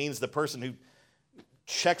mean? It means the person who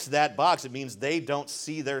checks that box, it means they don't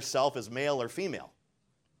see their self as male or female.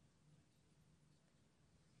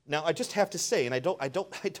 Now, I just have to say, and I don't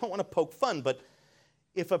want to poke fun, but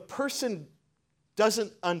if a person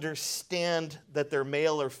doesn't understand that they're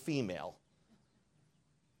male or female,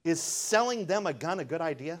 is selling them a gun a good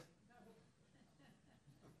idea?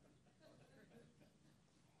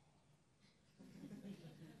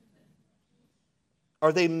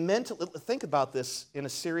 Are they mentally, think about this in a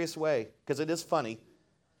serious way, because it is funny.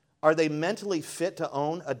 Are they mentally fit to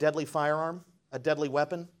own a deadly firearm, a deadly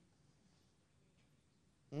weapon?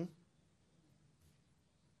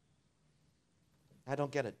 I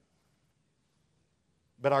don't get it.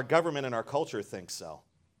 But our government and our culture thinks so.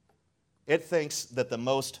 It thinks that the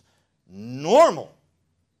most normal,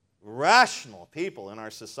 rational people in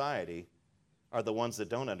our society are the ones that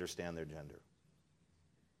don't understand their gender.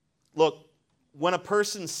 Look, when a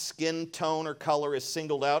person's skin tone or color is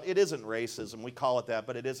singled out, it isn't racism. We call it that,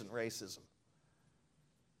 but it isn't racism.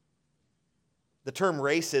 The term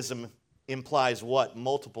racism implies what?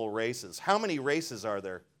 Multiple races. How many races are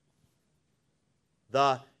there?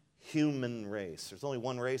 The human race. There's only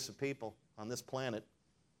one race of people on this planet.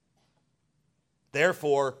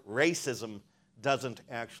 Therefore, racism doesn't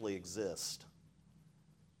actually exist.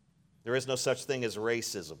 There is no such thing as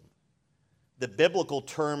racism. The biblical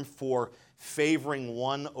term for favoring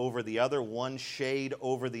one over the other, one shade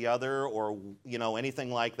over the other, or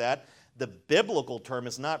anything like that, the biblical term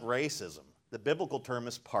is not racism. The biblical term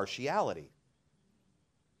is partiality.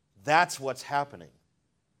 That's what's happening.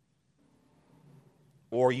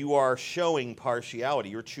 Or you are showing partiality.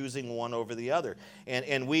 You're choosing one over the other.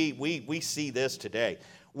 And we see this today.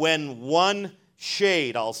 When one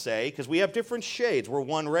shade, I'll say, because we have different shades. We're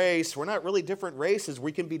one race. We're not really different races.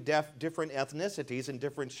 We can be different ethnicities and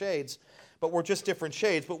different shades, but we're just different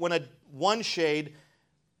shades. But when one shade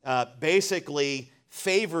basically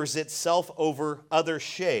favors itself over other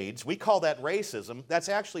shades, we call that racism. That's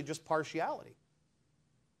actually just partiality.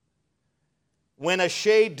 When a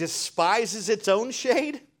shade despises its own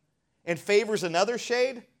shade and favors another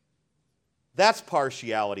shade, that's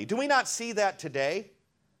partiality. Do we not see that today?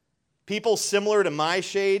 People similar to my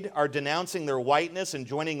shade are denouncing their whiteness and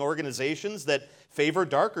joining organizations that favor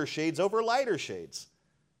darker shades over lighter shades.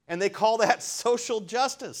 And they call that social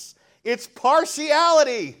justice. It's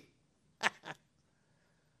partiality.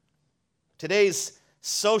 Today's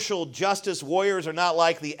social justice warriors are not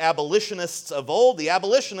like the abolitionists of old. The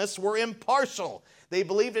abolitionists were impartial. They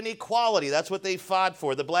believed in equality. That's what they fought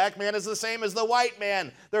for. The black man is the same as the white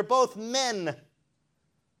man. They're both men.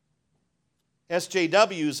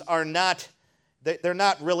 SJWs are not, they're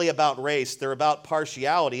not really about race. They're about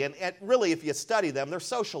partiality. And really, if you study them, they're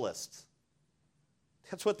socialists.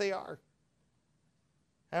 That's what they are.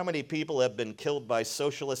 How many people have been killed by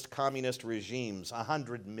socialist communist regimes?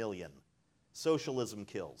 100 million. Socialism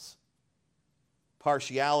kills.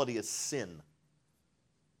 Partiality is sin.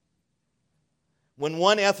 When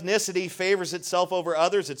one ethnicity favors itself over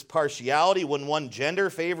others, it's partiality. When one gender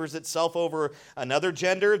favors itself over another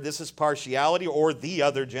gender, this is partiality, or the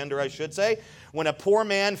other gender, I should say. When a poor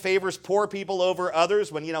man favors poor people over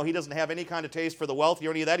others, when, he doesn't have any kind of taste for the wealthy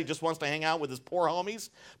or any of that, he just wants to hang out with his poor homies,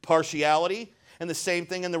 partiality. And the same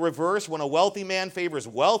thing in the reverse. When a wealthy man favors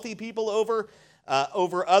wealthy people over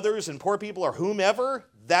others and poor people or whomever,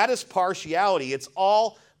 that is partiality. It's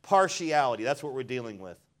all partiality. That's what we're dealing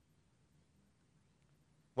with.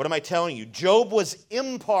 What am I telling you? Job was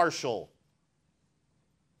impartial.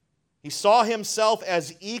 He saw himself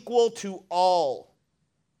as equal to all.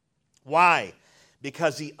 Why?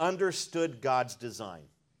 Because he understood God's design.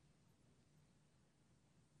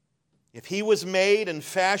 If he was made and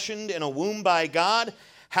fashioned in a womb by God,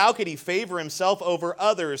 how could he favor himself over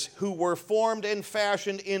others who were formed and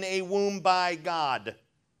fashioned in a womb by God?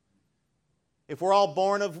 If we're all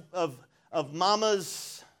born of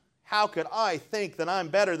mamas, how could I think that I'm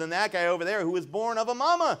better than that guy over there who was born of a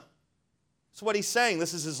mama? That's what he's saying.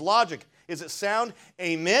 This is his logic. Is it sound?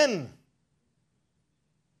 Amen.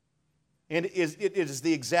 And it is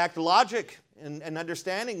the exact logic and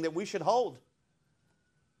understanding that we should hold.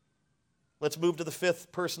 Let's move to the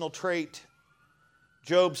fifth personal trait.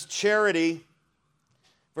 Job's charity,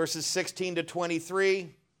 verses 16 to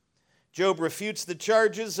 23. Job refutes the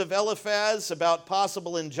charges of Eliphaz about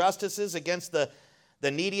possible injustices against the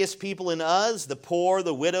neediest people in Uz, the poor,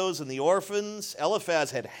 the widows, and the orphans. Eliphaz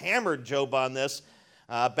had hammered Job on this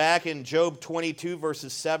back in Job 22,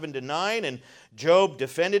 verses 7 to 9. And Job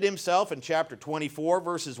defended himself in chapter 24,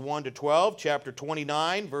 verses 1 to 12, chapter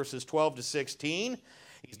 29, verses 12 to 16.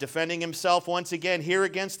 He's defending himself once again here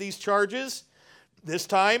against these charges. This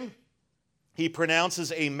time, he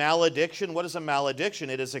pronounces a malediction. What is a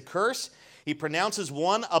malediction? It is a curse. He pronounces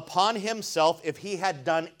one upon himself if he had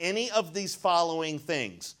done any of these following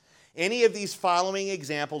things, any of these following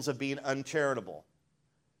examples of being uncharitable.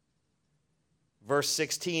 Verse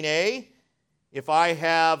 16a, if I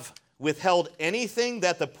have withheld anything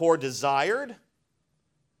that the poor desired.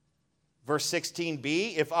 Verse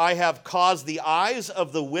 16b, if I have caused the eyes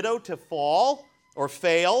of the widow to fall or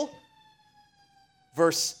fail.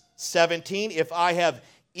 Verse 17, if I have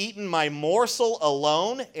eaten my morsel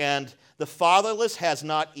alone and the fatherless has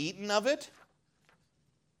not eaten of it.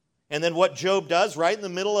 And then what Job does right in the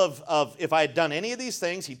middle of if I had done any of these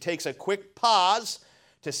things, he takes a quick pause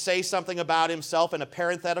to say something about himself in a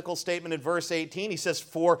parenthetical statement in verse 18. He says,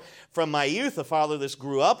 for from my youth the fatherless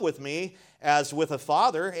grew up with me as with a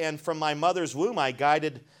father, and from my mother's womb I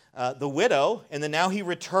guided the widow. And then now he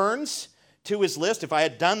returns to his list. If I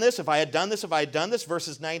had done this, if I had done this, if I had done this,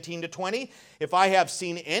 verses 19 to 20. If I have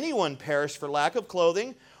seen anyone perish for lack of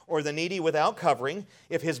clothing, or the needy without covering,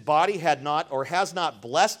 if his body had not or has not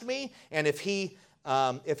blessed me, and if he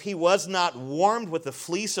was not warmed with the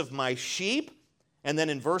fleece of my sheep, And then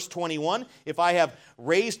in verse 21, if I have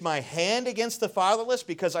raised my hand against the fatherless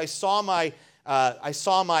because I saw my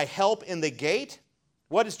help in the gate,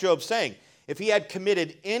 what is Job saying? If he had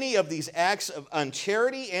committed any of these acts of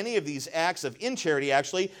uncharity, any of these acts of incharity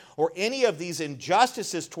actually, or any of these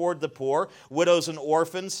injustices toward the poor, widows and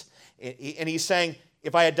orphans, and he's saying,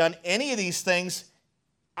 if I had done any of these things,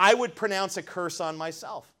 I would pronounce a curse on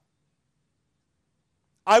myself.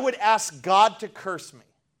 I would ask God to curse me.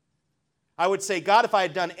 I would say, God, if I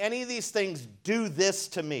had done any of these things, do this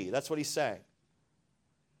to me. That's what he's saying.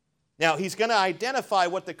 Now, he's going to identify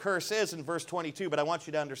what the curse is in verse 22, but I want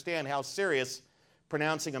you to understand how serious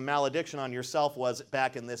pronouncing a malediction on yourself was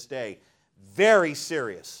back in this day. Very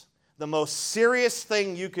serious. The most serious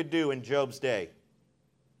thing you could do in Job's day.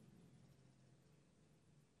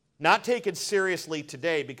 Not taken seriously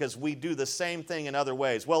today because we do the same thing in other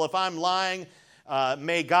ways. Well, if I'm lying,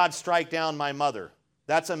 may God strike down my mother.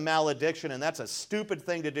 That's a malediction, and that's a stupid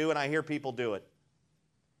thing to do, and I hear people do it.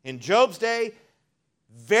 In Job's day,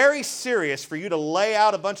 very serious for you to lay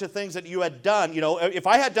out a bunch of things that you had done. You know, if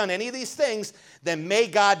I had done any of these things, then may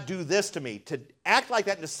God do this to me. To act like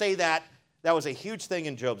that and to say that, that was a huge thing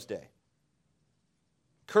in Job's day.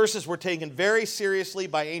 Curses were taken very seriously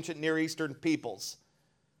by ancient Near Eastern peoples.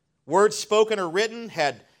 Words spoken or written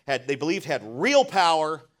they believed had real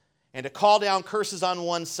power, and to call down curses on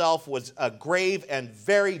oneself was a grave and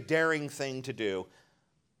very daring thing to do.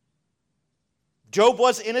 Job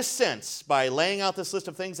was, in a sense, by laying out this list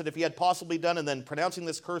of things that if he had possibly done and then pronouncing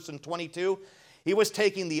this curse in 22, he was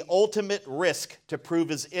taking the ultimate risk to prove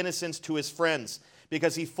his innocence to his friends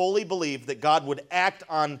because he fully believed that God would act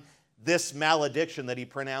on this malediction that he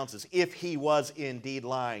pronounces if he was indeed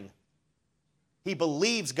lying. He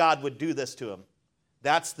believes God would do this to him.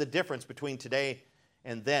 That's the difference between today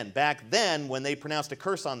and then. Back then, when they pronounced a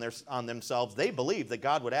curse on themselves, they believed that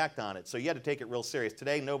God would act on it. So you had to take it real serious.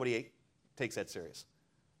 Today, nobody takes that serious.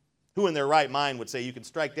 Who in their right mind would say, you can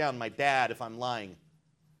strike down my dad if I'm lying?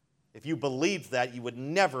 If you believed that, you would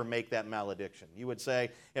never make that malediction. You would say,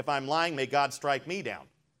 if I'm lying, may God strike me down.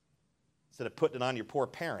 Instead of putting it on your poor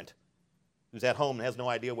parent who's at home and has no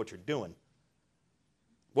idea what you're doing.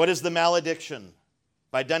 What is the malediction?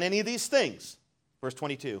 If I'd done any of these things, verse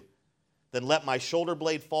 22, then let my shoulder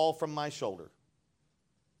blade fall from my shoulder,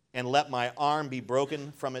 and let my arm be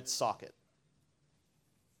broken from its socket.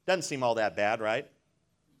 Doesn't seem all that bad, right?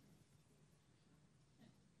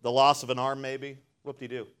 The loss of an arm, maybe?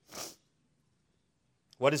 Whoop-de-doo.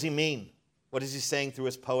 What does he mean? What is he saying through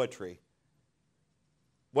his poetry?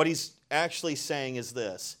 What he's actually saying is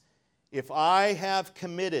this. If I have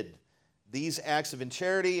committed these acts of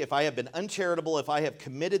incharity, if I have been uncharitable, if I have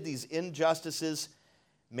committed these injustices,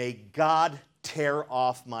 may God tear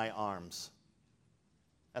off my arms.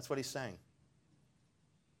 That's what he's saying.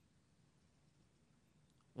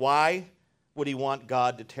 Why would he want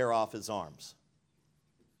God to tear off his arms?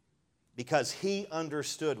 Because he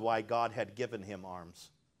understood why God had given him arms.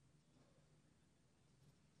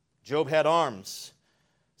 Job had arms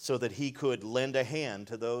so that he could lend a hand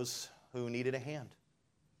to those who needed a hand.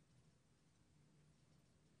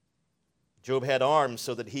 Job had arms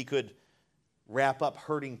so that he could wrap up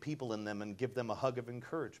hurting people in them and give them a hug of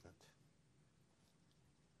encouragement.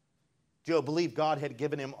 Job believed God had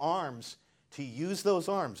given him arms to use those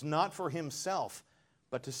arms, not for himself,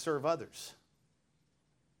 but to serve others.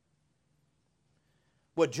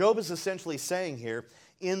 What Job is essentially saying here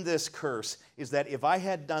in this curse is that if I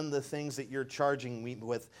had done the things that you're charging me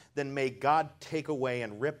with, then may God take away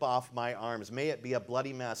and rip off my arms. May it be a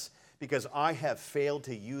bloody mess because I have failed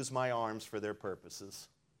to use my arms for their purposes.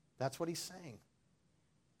 That's what he's saying.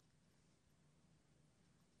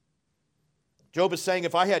 Job is saying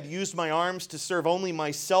if I had used my arms to serve only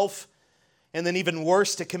myself, and then even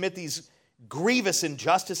worse, to commit these grievous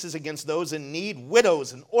injustices against those in need,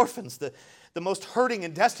 widows and orphans, the most hurting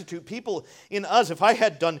and destitute people in us, if I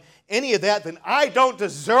had done any of that, then I don't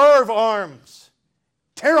deserve arms.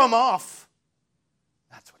 Tear them off.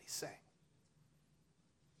 That's what he's saying.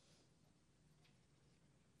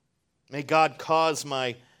 May God cause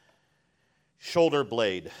my shoulder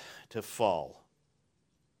blade to fall.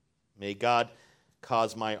 May God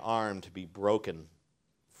cause my arm to be broken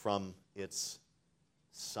from its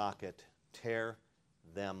socket. Tear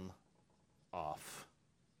them off.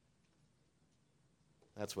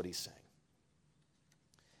 That's what he's saying.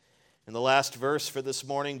 In the last verse for this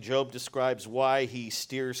morning, Job describes why he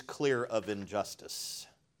steers clear of injustice.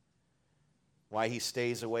 Why he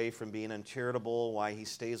stays away from being uncharitable, why he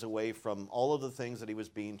stays away from all of the things that he was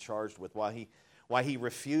being charged with, why he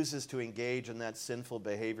refuses to engage in that sinful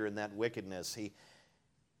behavior and that wickedness. He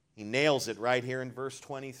nails it right here in verse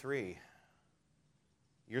 23.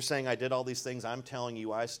 You're saying I did all these things. I'm telling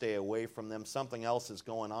you I stay away from them. Something else is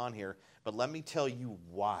going on here. But let me tell you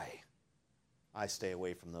why I stay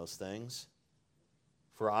away from those things.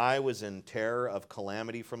 For I was in terror of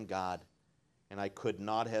calamity from God, and I could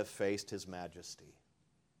not have faced his majesty.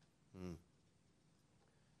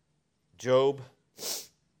 Job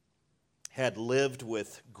had lived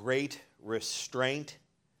with great restraint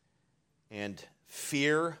and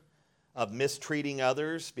fear of mistreating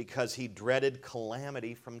others because he dreaded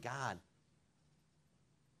calamity from God.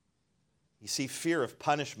 You see, fear of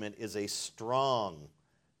punishment is a strong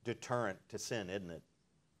deterrent to sin, isn't it?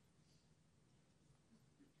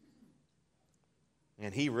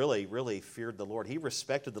 And he really, really feared the Lord. He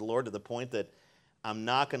respected the Lord to the point that I'm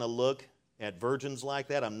not going to look at virgins like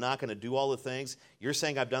that. I'm not going to do all the things. You're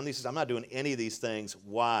saying I've done these things. I'm not doing any of these things.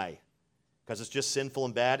 Why? Because it's just sinful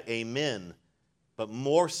and bad? Amen. But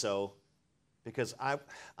more so because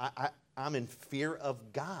I'm in fear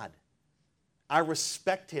of God. I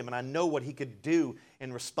respect him, and I know what he could do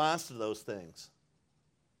in response to those things.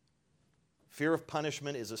 Fear of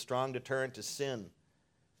punishment is a strong deterrent to sin.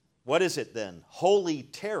 What is it then? Holy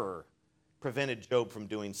terror prevented Job from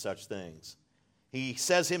doing such things. He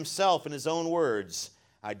says himself in his own words,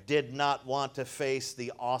 I did not want to face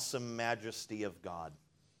the awesome majesty of God.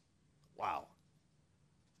 Wow.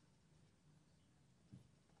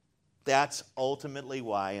 That's ultimately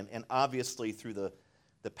why, and obviously through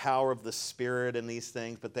the power of the Spirit and these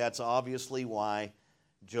things, but that's obviously why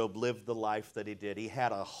Job lived the life that he did. He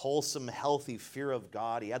had a wholesome, healthy fear of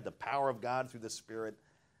God. He had the power of God through the Spirit.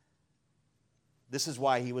 This is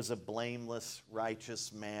why he was a blameless,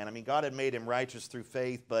 righteous man. I mean, God had made him righteous through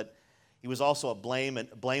faith, but he was also a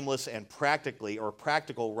blameless and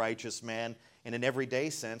practical righteous man in an everyday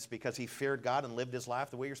sense because he feared God and lived his life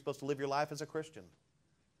the way you're supposed to live your life as a Christian.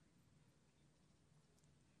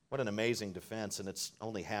 What an amazing defense, and it's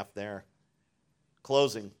only half there.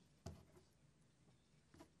 Closing.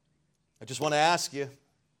 I just want to ask you,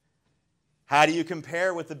 how do you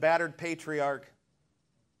compare with the battered patriarch?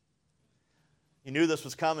 You knew this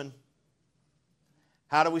was coming.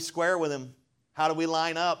 How do we square with him? How do we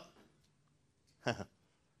line up?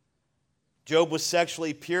 Job was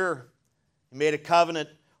sexually pure. He made a covenant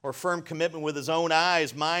or firm commitment with his own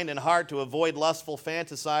eyes, mind, and heart to avoid lustful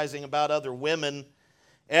fantasizing about other women.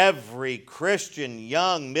 Every Christian,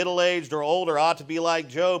 young, middle-aged, or older, ought to be like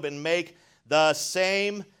Job and make the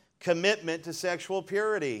same commitment to sexual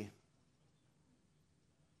purity.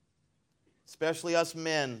 Especially us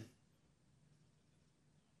men.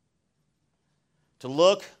 To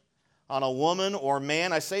look on a woman or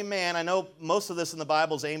man, I say man, I know most of this in the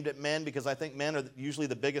Bible is aimed at men because I think men are usually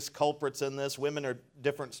the biggest culprits in this. Women are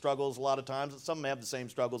different struggles a lot of times. Some have the same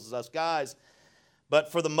struggles as us guys.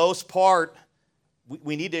 But for the most part,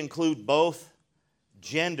 we need to include both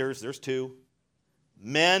genders. There's two.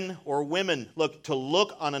 Men or women. Look, to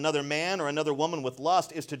look on another man or another woman with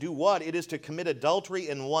lust is to do what? It is to commit adultery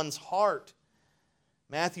in one's heart.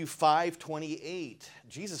 Matthew 5:28.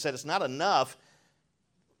 Jesus said it's not enough.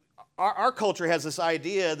 Our culture has this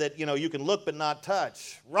idea that, you can look but not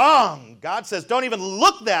touch. Wrong. God says don't even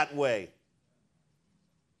look that way.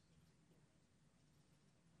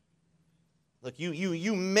 Look, you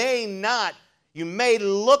may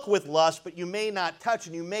look with lust, but you may not touch,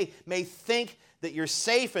 and you may think that you're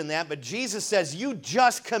safe in that, but Jesus says you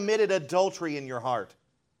just committed adultery in your heart.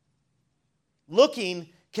 Looking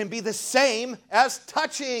can be the same as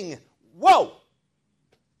touching. Whoa!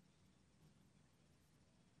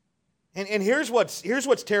 And here's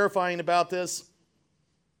what's terrifying about this.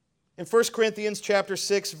 In 1 Corinthians chapter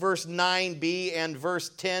 6, verse 9b and verse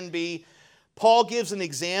 10b, Paul gives an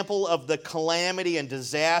example of the calamity and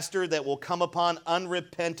disaster that will come upon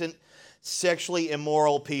unrepentant, sexually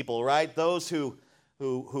immoral people, right? Those who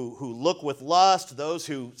look with lust, those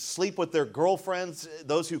who sleep with their girlfriends,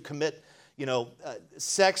 those who commit,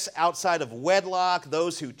 sex outside of wedlock,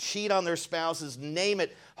 those who cheat on their spouses, name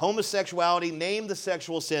it, homosexuality, name the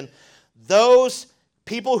sexual sin. Those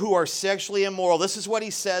people who are sexually immoral, this is what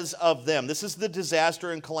he says of them. This is the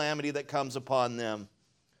disaster and calamity that comes upon them.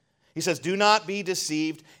 He says, do not be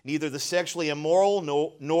deceived, neither the sexually immoral,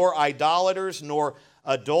 nor idolaters, nor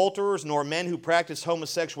adulterers, nor men who practice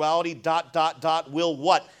homosexuality, ... will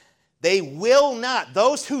what? They will not.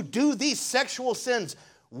 Those who do these sexual sins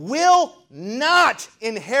will not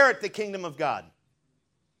inherit the kingdom of God.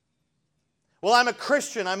 Well, I'm a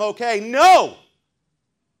Christian, I'm okay. No!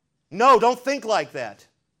 No, don't think like that.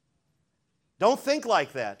 Don't think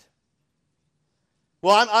like that.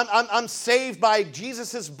 Well, I'm saved by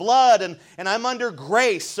Jesus' blood and I'm under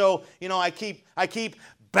grace, so I keep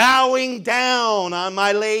bowing down on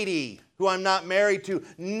my lady who I'm not married to.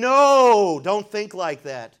 No, don't think like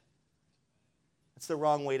that. That's the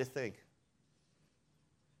wrong way to think.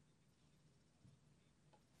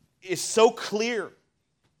 It's so clear.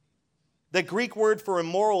 The Greek word for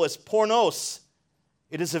immoral is pornos.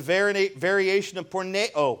 It is a variation of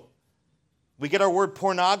porneo. We get our word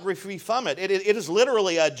pornography from it. It is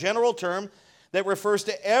literally a general term that refers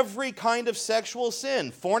to every kind of sexual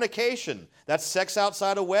sin. Fornication, that's sex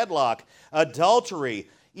outside of wedlock. Adultery.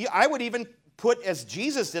 I would even put, as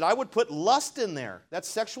Jesus did, I would put lust in there. That's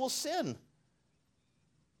sexual sin.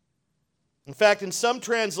 In fact, in some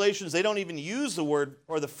translations, they don't even use the word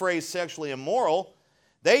or the phrase sexually immoral.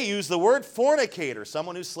 They use the word fornicator,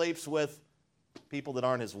 someone who sleeps with people that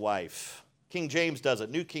aren't his wife. King James does it.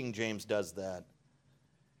 New King James does that.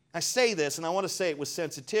 I say this, and I want to say it with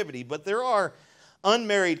sensitivity, but there are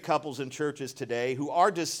unmarried couples in churches today who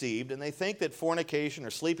are deceived, and they think that fornication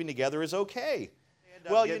or sleeping together is okay.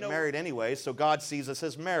 Well, you know, married anyway, so God sees us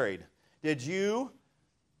as married. Did you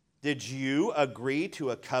agree to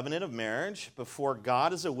a covenant of marriage before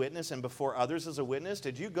God as a witness and before others as a witness?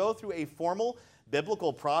 Did you go through a formal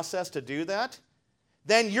biblical process to do that?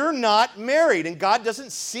 Then you're not married, and God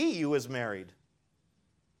doesn't see you as married.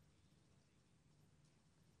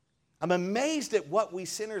 I'm amazed at what we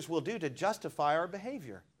sinners will do to justify our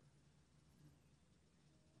behavior.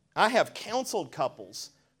 I have counseled couples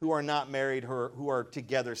who are not married, who are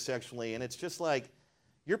together sexually, and it's just like,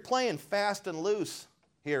 you're playing fast and loose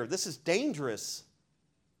here. This is dangerous.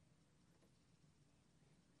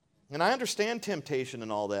 And I understand temptation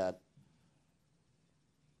and all that.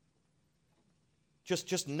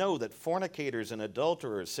 Just know that fornicators and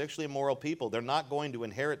adulterers, sexually immoral people, they're not going to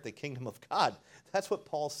inherit the kingdom of God. That's what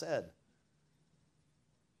Paul said.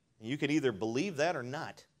 You can either believe that or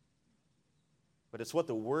not. But it's what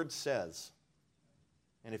the Word says.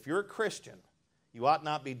 And if you're a Christian, you ought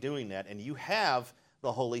not be doing that. And you have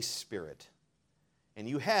the Holy Spirit. And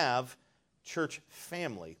you have church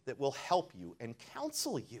family that will help you and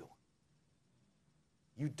counsel you.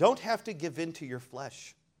 You don't have to give in to your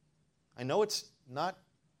flesh. I know it's not,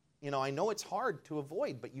 I know it's hard to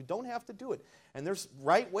avoid, but you don't have to do it. And there's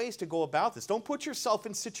right ways to go about this. Don't put yourself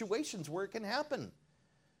in situations where it can happen.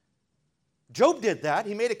 Job did that.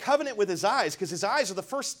 He made a covenant with his eyes because his eyes are the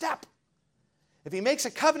first step. If he makes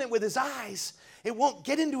a covenant with his eyes, it won't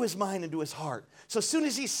get into his mind, into his heart. So as soon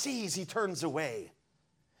as he sees, he turns away.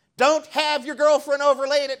 Don't have your girlfriend over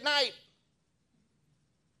late at night.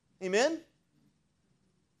 Amen?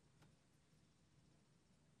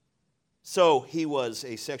 So he was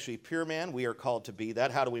a sexually pure man. We are called to be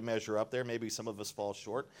that. How do we measure up there? Maybe some of us fall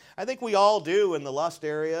short. I think we all do in the lust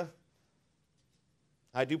area.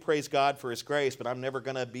 I do praise God for His grace, but I'm never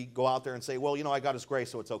going to go out there and say, well, I got His grace,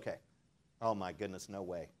 so it's okay. Oh, my goodness, no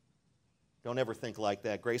way. Don't ever think like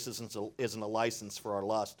that. Grace isn't a license for our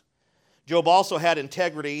lust. Job also had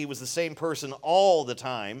integrity. He was the same person all the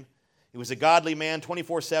time. He was a godly man,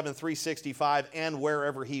 24/7, 365, and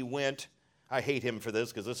wherever he went. I hate him for this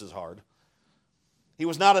because this is hard. He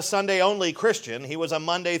was not a Sunday-only Christian. He was a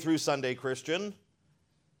Monday through Sunday Christian.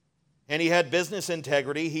 And he had business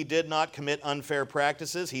integrity. He did not commit unfair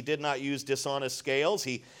practices. He did not use dishonest scales.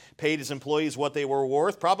 He paid his employees what they were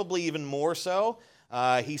worth, probably even more so.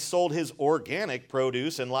 He sold his organic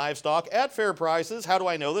produce and livestock at fair prices. How do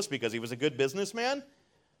I know this? Because he was a good businessman.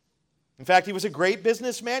 In fact, he was a great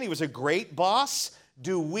businessman. He was a great boss.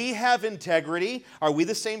 Do we have integrity? Are we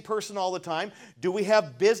the same person all the time? Do we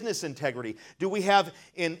have business integrity? Do we have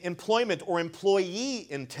employment or employee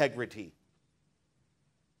integrity?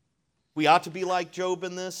 We ought to be like Job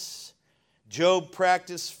in this. Job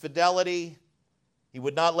practiced fidelity. He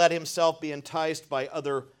would not let himself be enticed by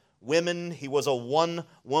other women. He was a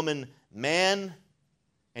one-woman man.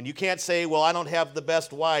 And you can't say, well, I don't have the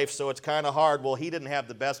best wife, so it's kind of hard. Well, he didn't have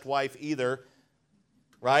the best wife either,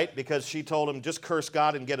 right? Because she told him, just curse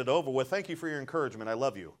God and get it over with. Thank you for your encouragement. I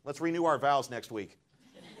love you. Let's renew our vows next week.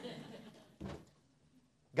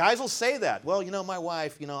 Guys will say that. Well, my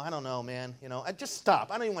wife, I don't know, man. I just stop.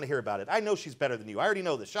 I don't even want to hear about it. I know she's better than you. I already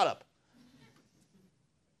know this. Shut up.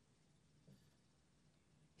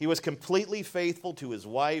 He was completely faithful to his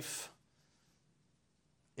wife.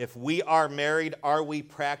 If we are married, are we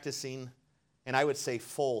practicing, and I would say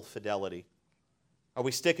full fidelity? Are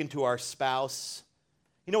we sticking to our spouse?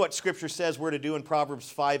 You know what Scripture says we're to do in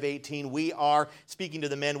Proverbs 5:18? We are, speaking to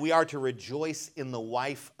the men, we are to rejoice in the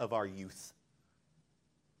wife of our youth.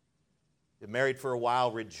 You're married for a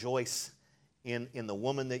while, rejoice in the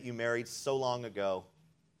woman that you married so long ago.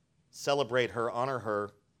 Celebrate her,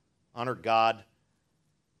 honor God.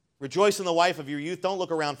 Rejoice in the wife of your youth. Don't look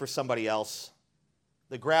around for somebody else.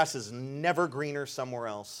 The grass is never greener somewhere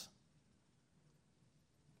else.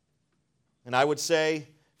 And I would say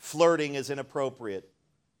flirting is inappropriate.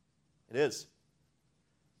 It is.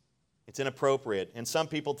 It's inappropriate. And some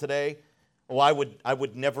people today, I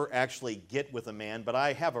would never actually get with a man, but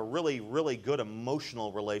I have a really, really good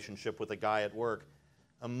emotional relationship with a guy at work.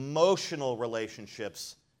 Emotional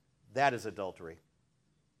relationships, that is adultery.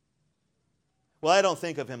 Well, I don't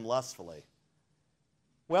think of him lustfully.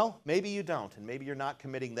 Well, maybe you don't, and maybe you're not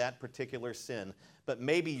committing that particular sin, but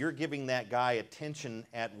maybe you're giving that guy attention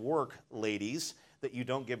at work, ladies, that you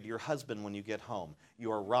don't give to your husband when you get home.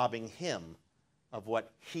 You are robbing him of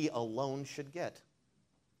what he alone should get.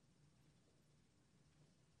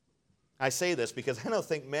 I say this because I don't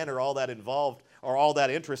think men are all that involved or all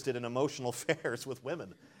that interested in emotional affairs with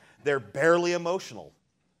women. They're barely emotional.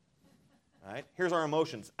 All right? Here's our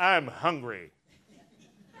emotions. I'm hungry.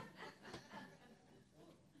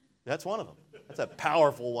 That's one of them. That's a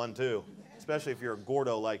powerful one, too, especially if you're a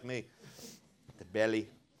gordo like me. The belly.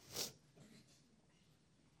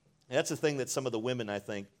 And that's the thing that some of the women, I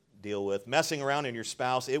think, deal with. Messing around in your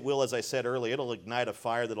spouse, it will, as I said earlier, it'll ignite a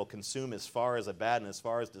fire that'll consume as far as a bad and as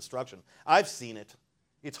far as destruction. I've seen it.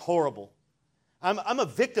 It's horrible. I'm a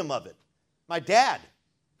victim of it. My dad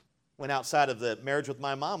went outside of the marriage with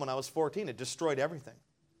my mom when I was 14. It destroyed everything.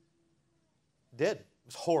 It did. It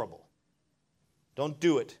was horrible. Don't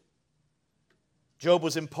do it. Job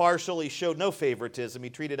was impartial. He showed no favoritism.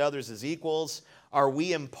 He treated others as equals. Are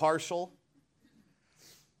we impartial?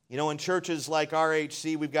 You know, in churches like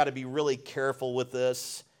RHC, we've got to be really careful with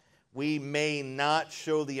this. We may not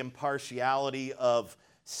show the impartiality of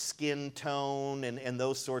skin tone and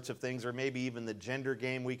those sorts of things, or maybe even the gender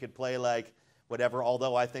game we could play, like whatever,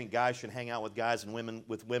 although I think guys should hang out with guys and women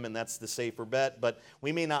with women. That's the safer bet. But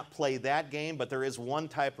we may not play that game, but there is one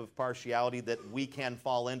type of partiality that we can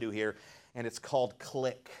fall into here, and it's called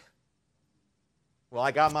clique. Well,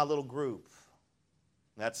 I got my little group.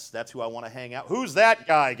 That's who I want to hang out. Who's that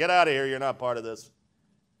guy? Get out of here. You're not part of this.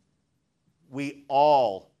 We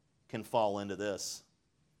all can fall into this.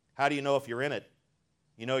 How do you know if you're in it?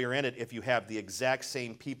 You know you're in it if you have the exact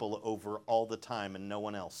same people over all the time and no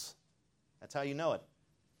one else. That's how you know it.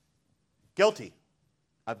 Guilty.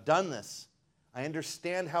 I've done this. I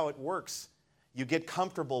understand how it works. You get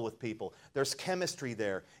comfortable with people. There's chemistry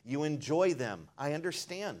there. You enjoy them. I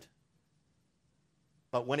understand.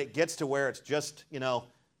 But when it gets to where it's just,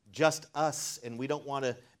 just us, and we don't want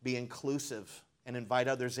to be inclusive and invite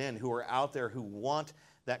others in who are out there who want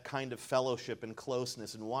that kind of fellowship and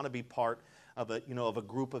closeness and want to be part of a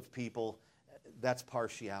group of people, that's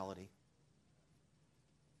partiality.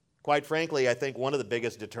 Quite frankly, I think one of the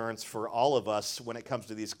biggest deterrents for all of us when it comes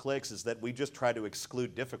to these cliques is that we just try to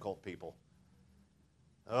exclude difficult people.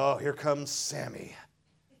 Oh, here comes Sammy.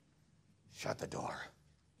 Shut the door.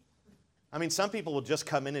 I mean, some people will just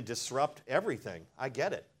come in and disrupt everything. I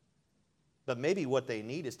get it. But maybe what they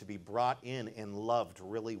need is to be brought in and loved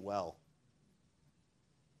really well.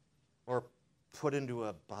 Or put into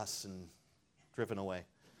a bus and driven away.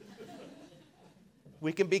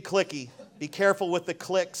 We can be cliquey. Be careful with the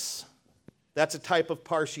cliques. That's a type of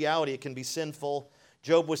partiality. It can be sinful.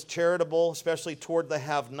 Job was charitable, especially toward the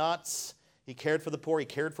have-nots. He cared for the poor. He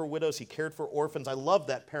cared for widows. He cared for orphans. I love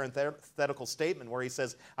that parenthetical statement where he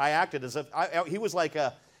says, "I acted as if he was like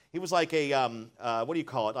a what do you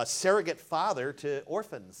call it? A surrogate father to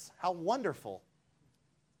orphans." How wonderful!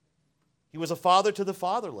 He was a father to the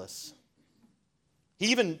fatherless. He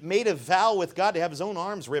even made a vow with God to have his own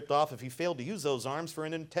arms ripped off if he failed to use those arms for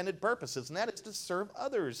intended purposes, and that is to serve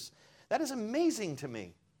others. That is amazing to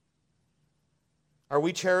me. Are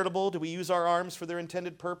we charitable? Do we use our arms for their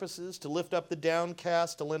intended purposes? To lift up the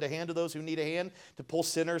downcast, to lend a hand to those who need a hand, to pull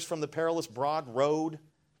sinners from the perilous broad road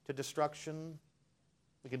to destruction?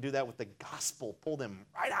 We can do that with the gospel. Pull them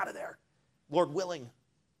right out of there, Lord willing.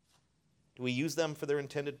 Do we use them for their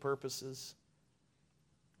intended purposes?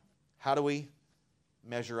 How do we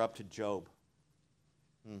measure up to Job?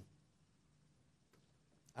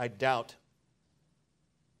 I doubt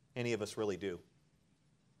any of us really do.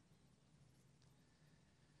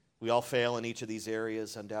 We all fail in each of these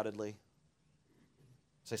areas, undoubtedly.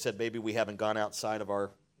 As I said, maybe we haven't gone outside of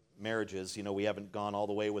our marriages. We haven't gone all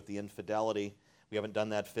the way with the infidelity. We haven't done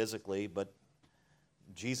that physically, but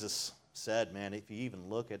Jesus said, man, if you even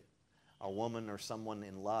look at a woman or someone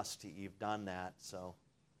in lust, you've done that. So,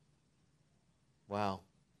 wow.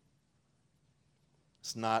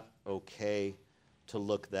 It's not okay to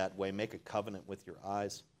look that way. Make a covenant with your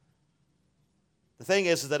eyes. The thing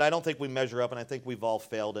is that I don't think we measure up, and I think we've all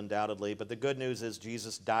failed undoubtedly, but the good news is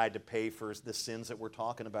Jesus died to pay for the sins that we're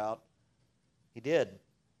talking about. He did.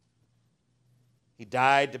 He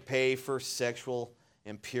died to pay for sexual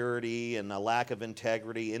impurity and a lack of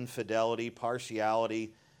integrity, infidelity,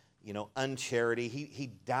 partiality, uncharity. He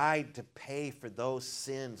died to pay for those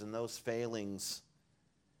sins and those failings.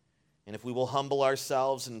 And if we will humble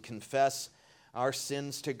ourselves and confess our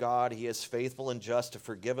sins to God, He is faithful and just to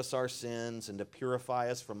forgive us our sins and to purify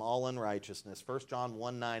us from all unrighteousness. 1 John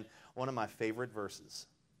 1:9, one of my favorite verses.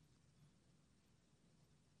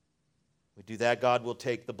 We do that, God will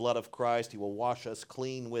take the blood of Christ. He will wash us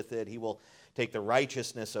clean with it. He will take the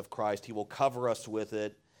righteousness of Christ. He will cover us with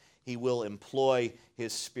it. He will employ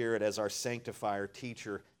His Spirit as our sanctifier,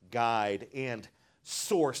 teacher, guide, and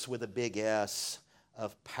source with a big S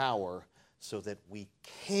of power so that we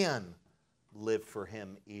can live for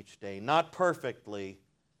Him each day. Not perfectly,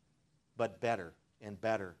 but better and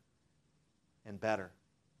better and better.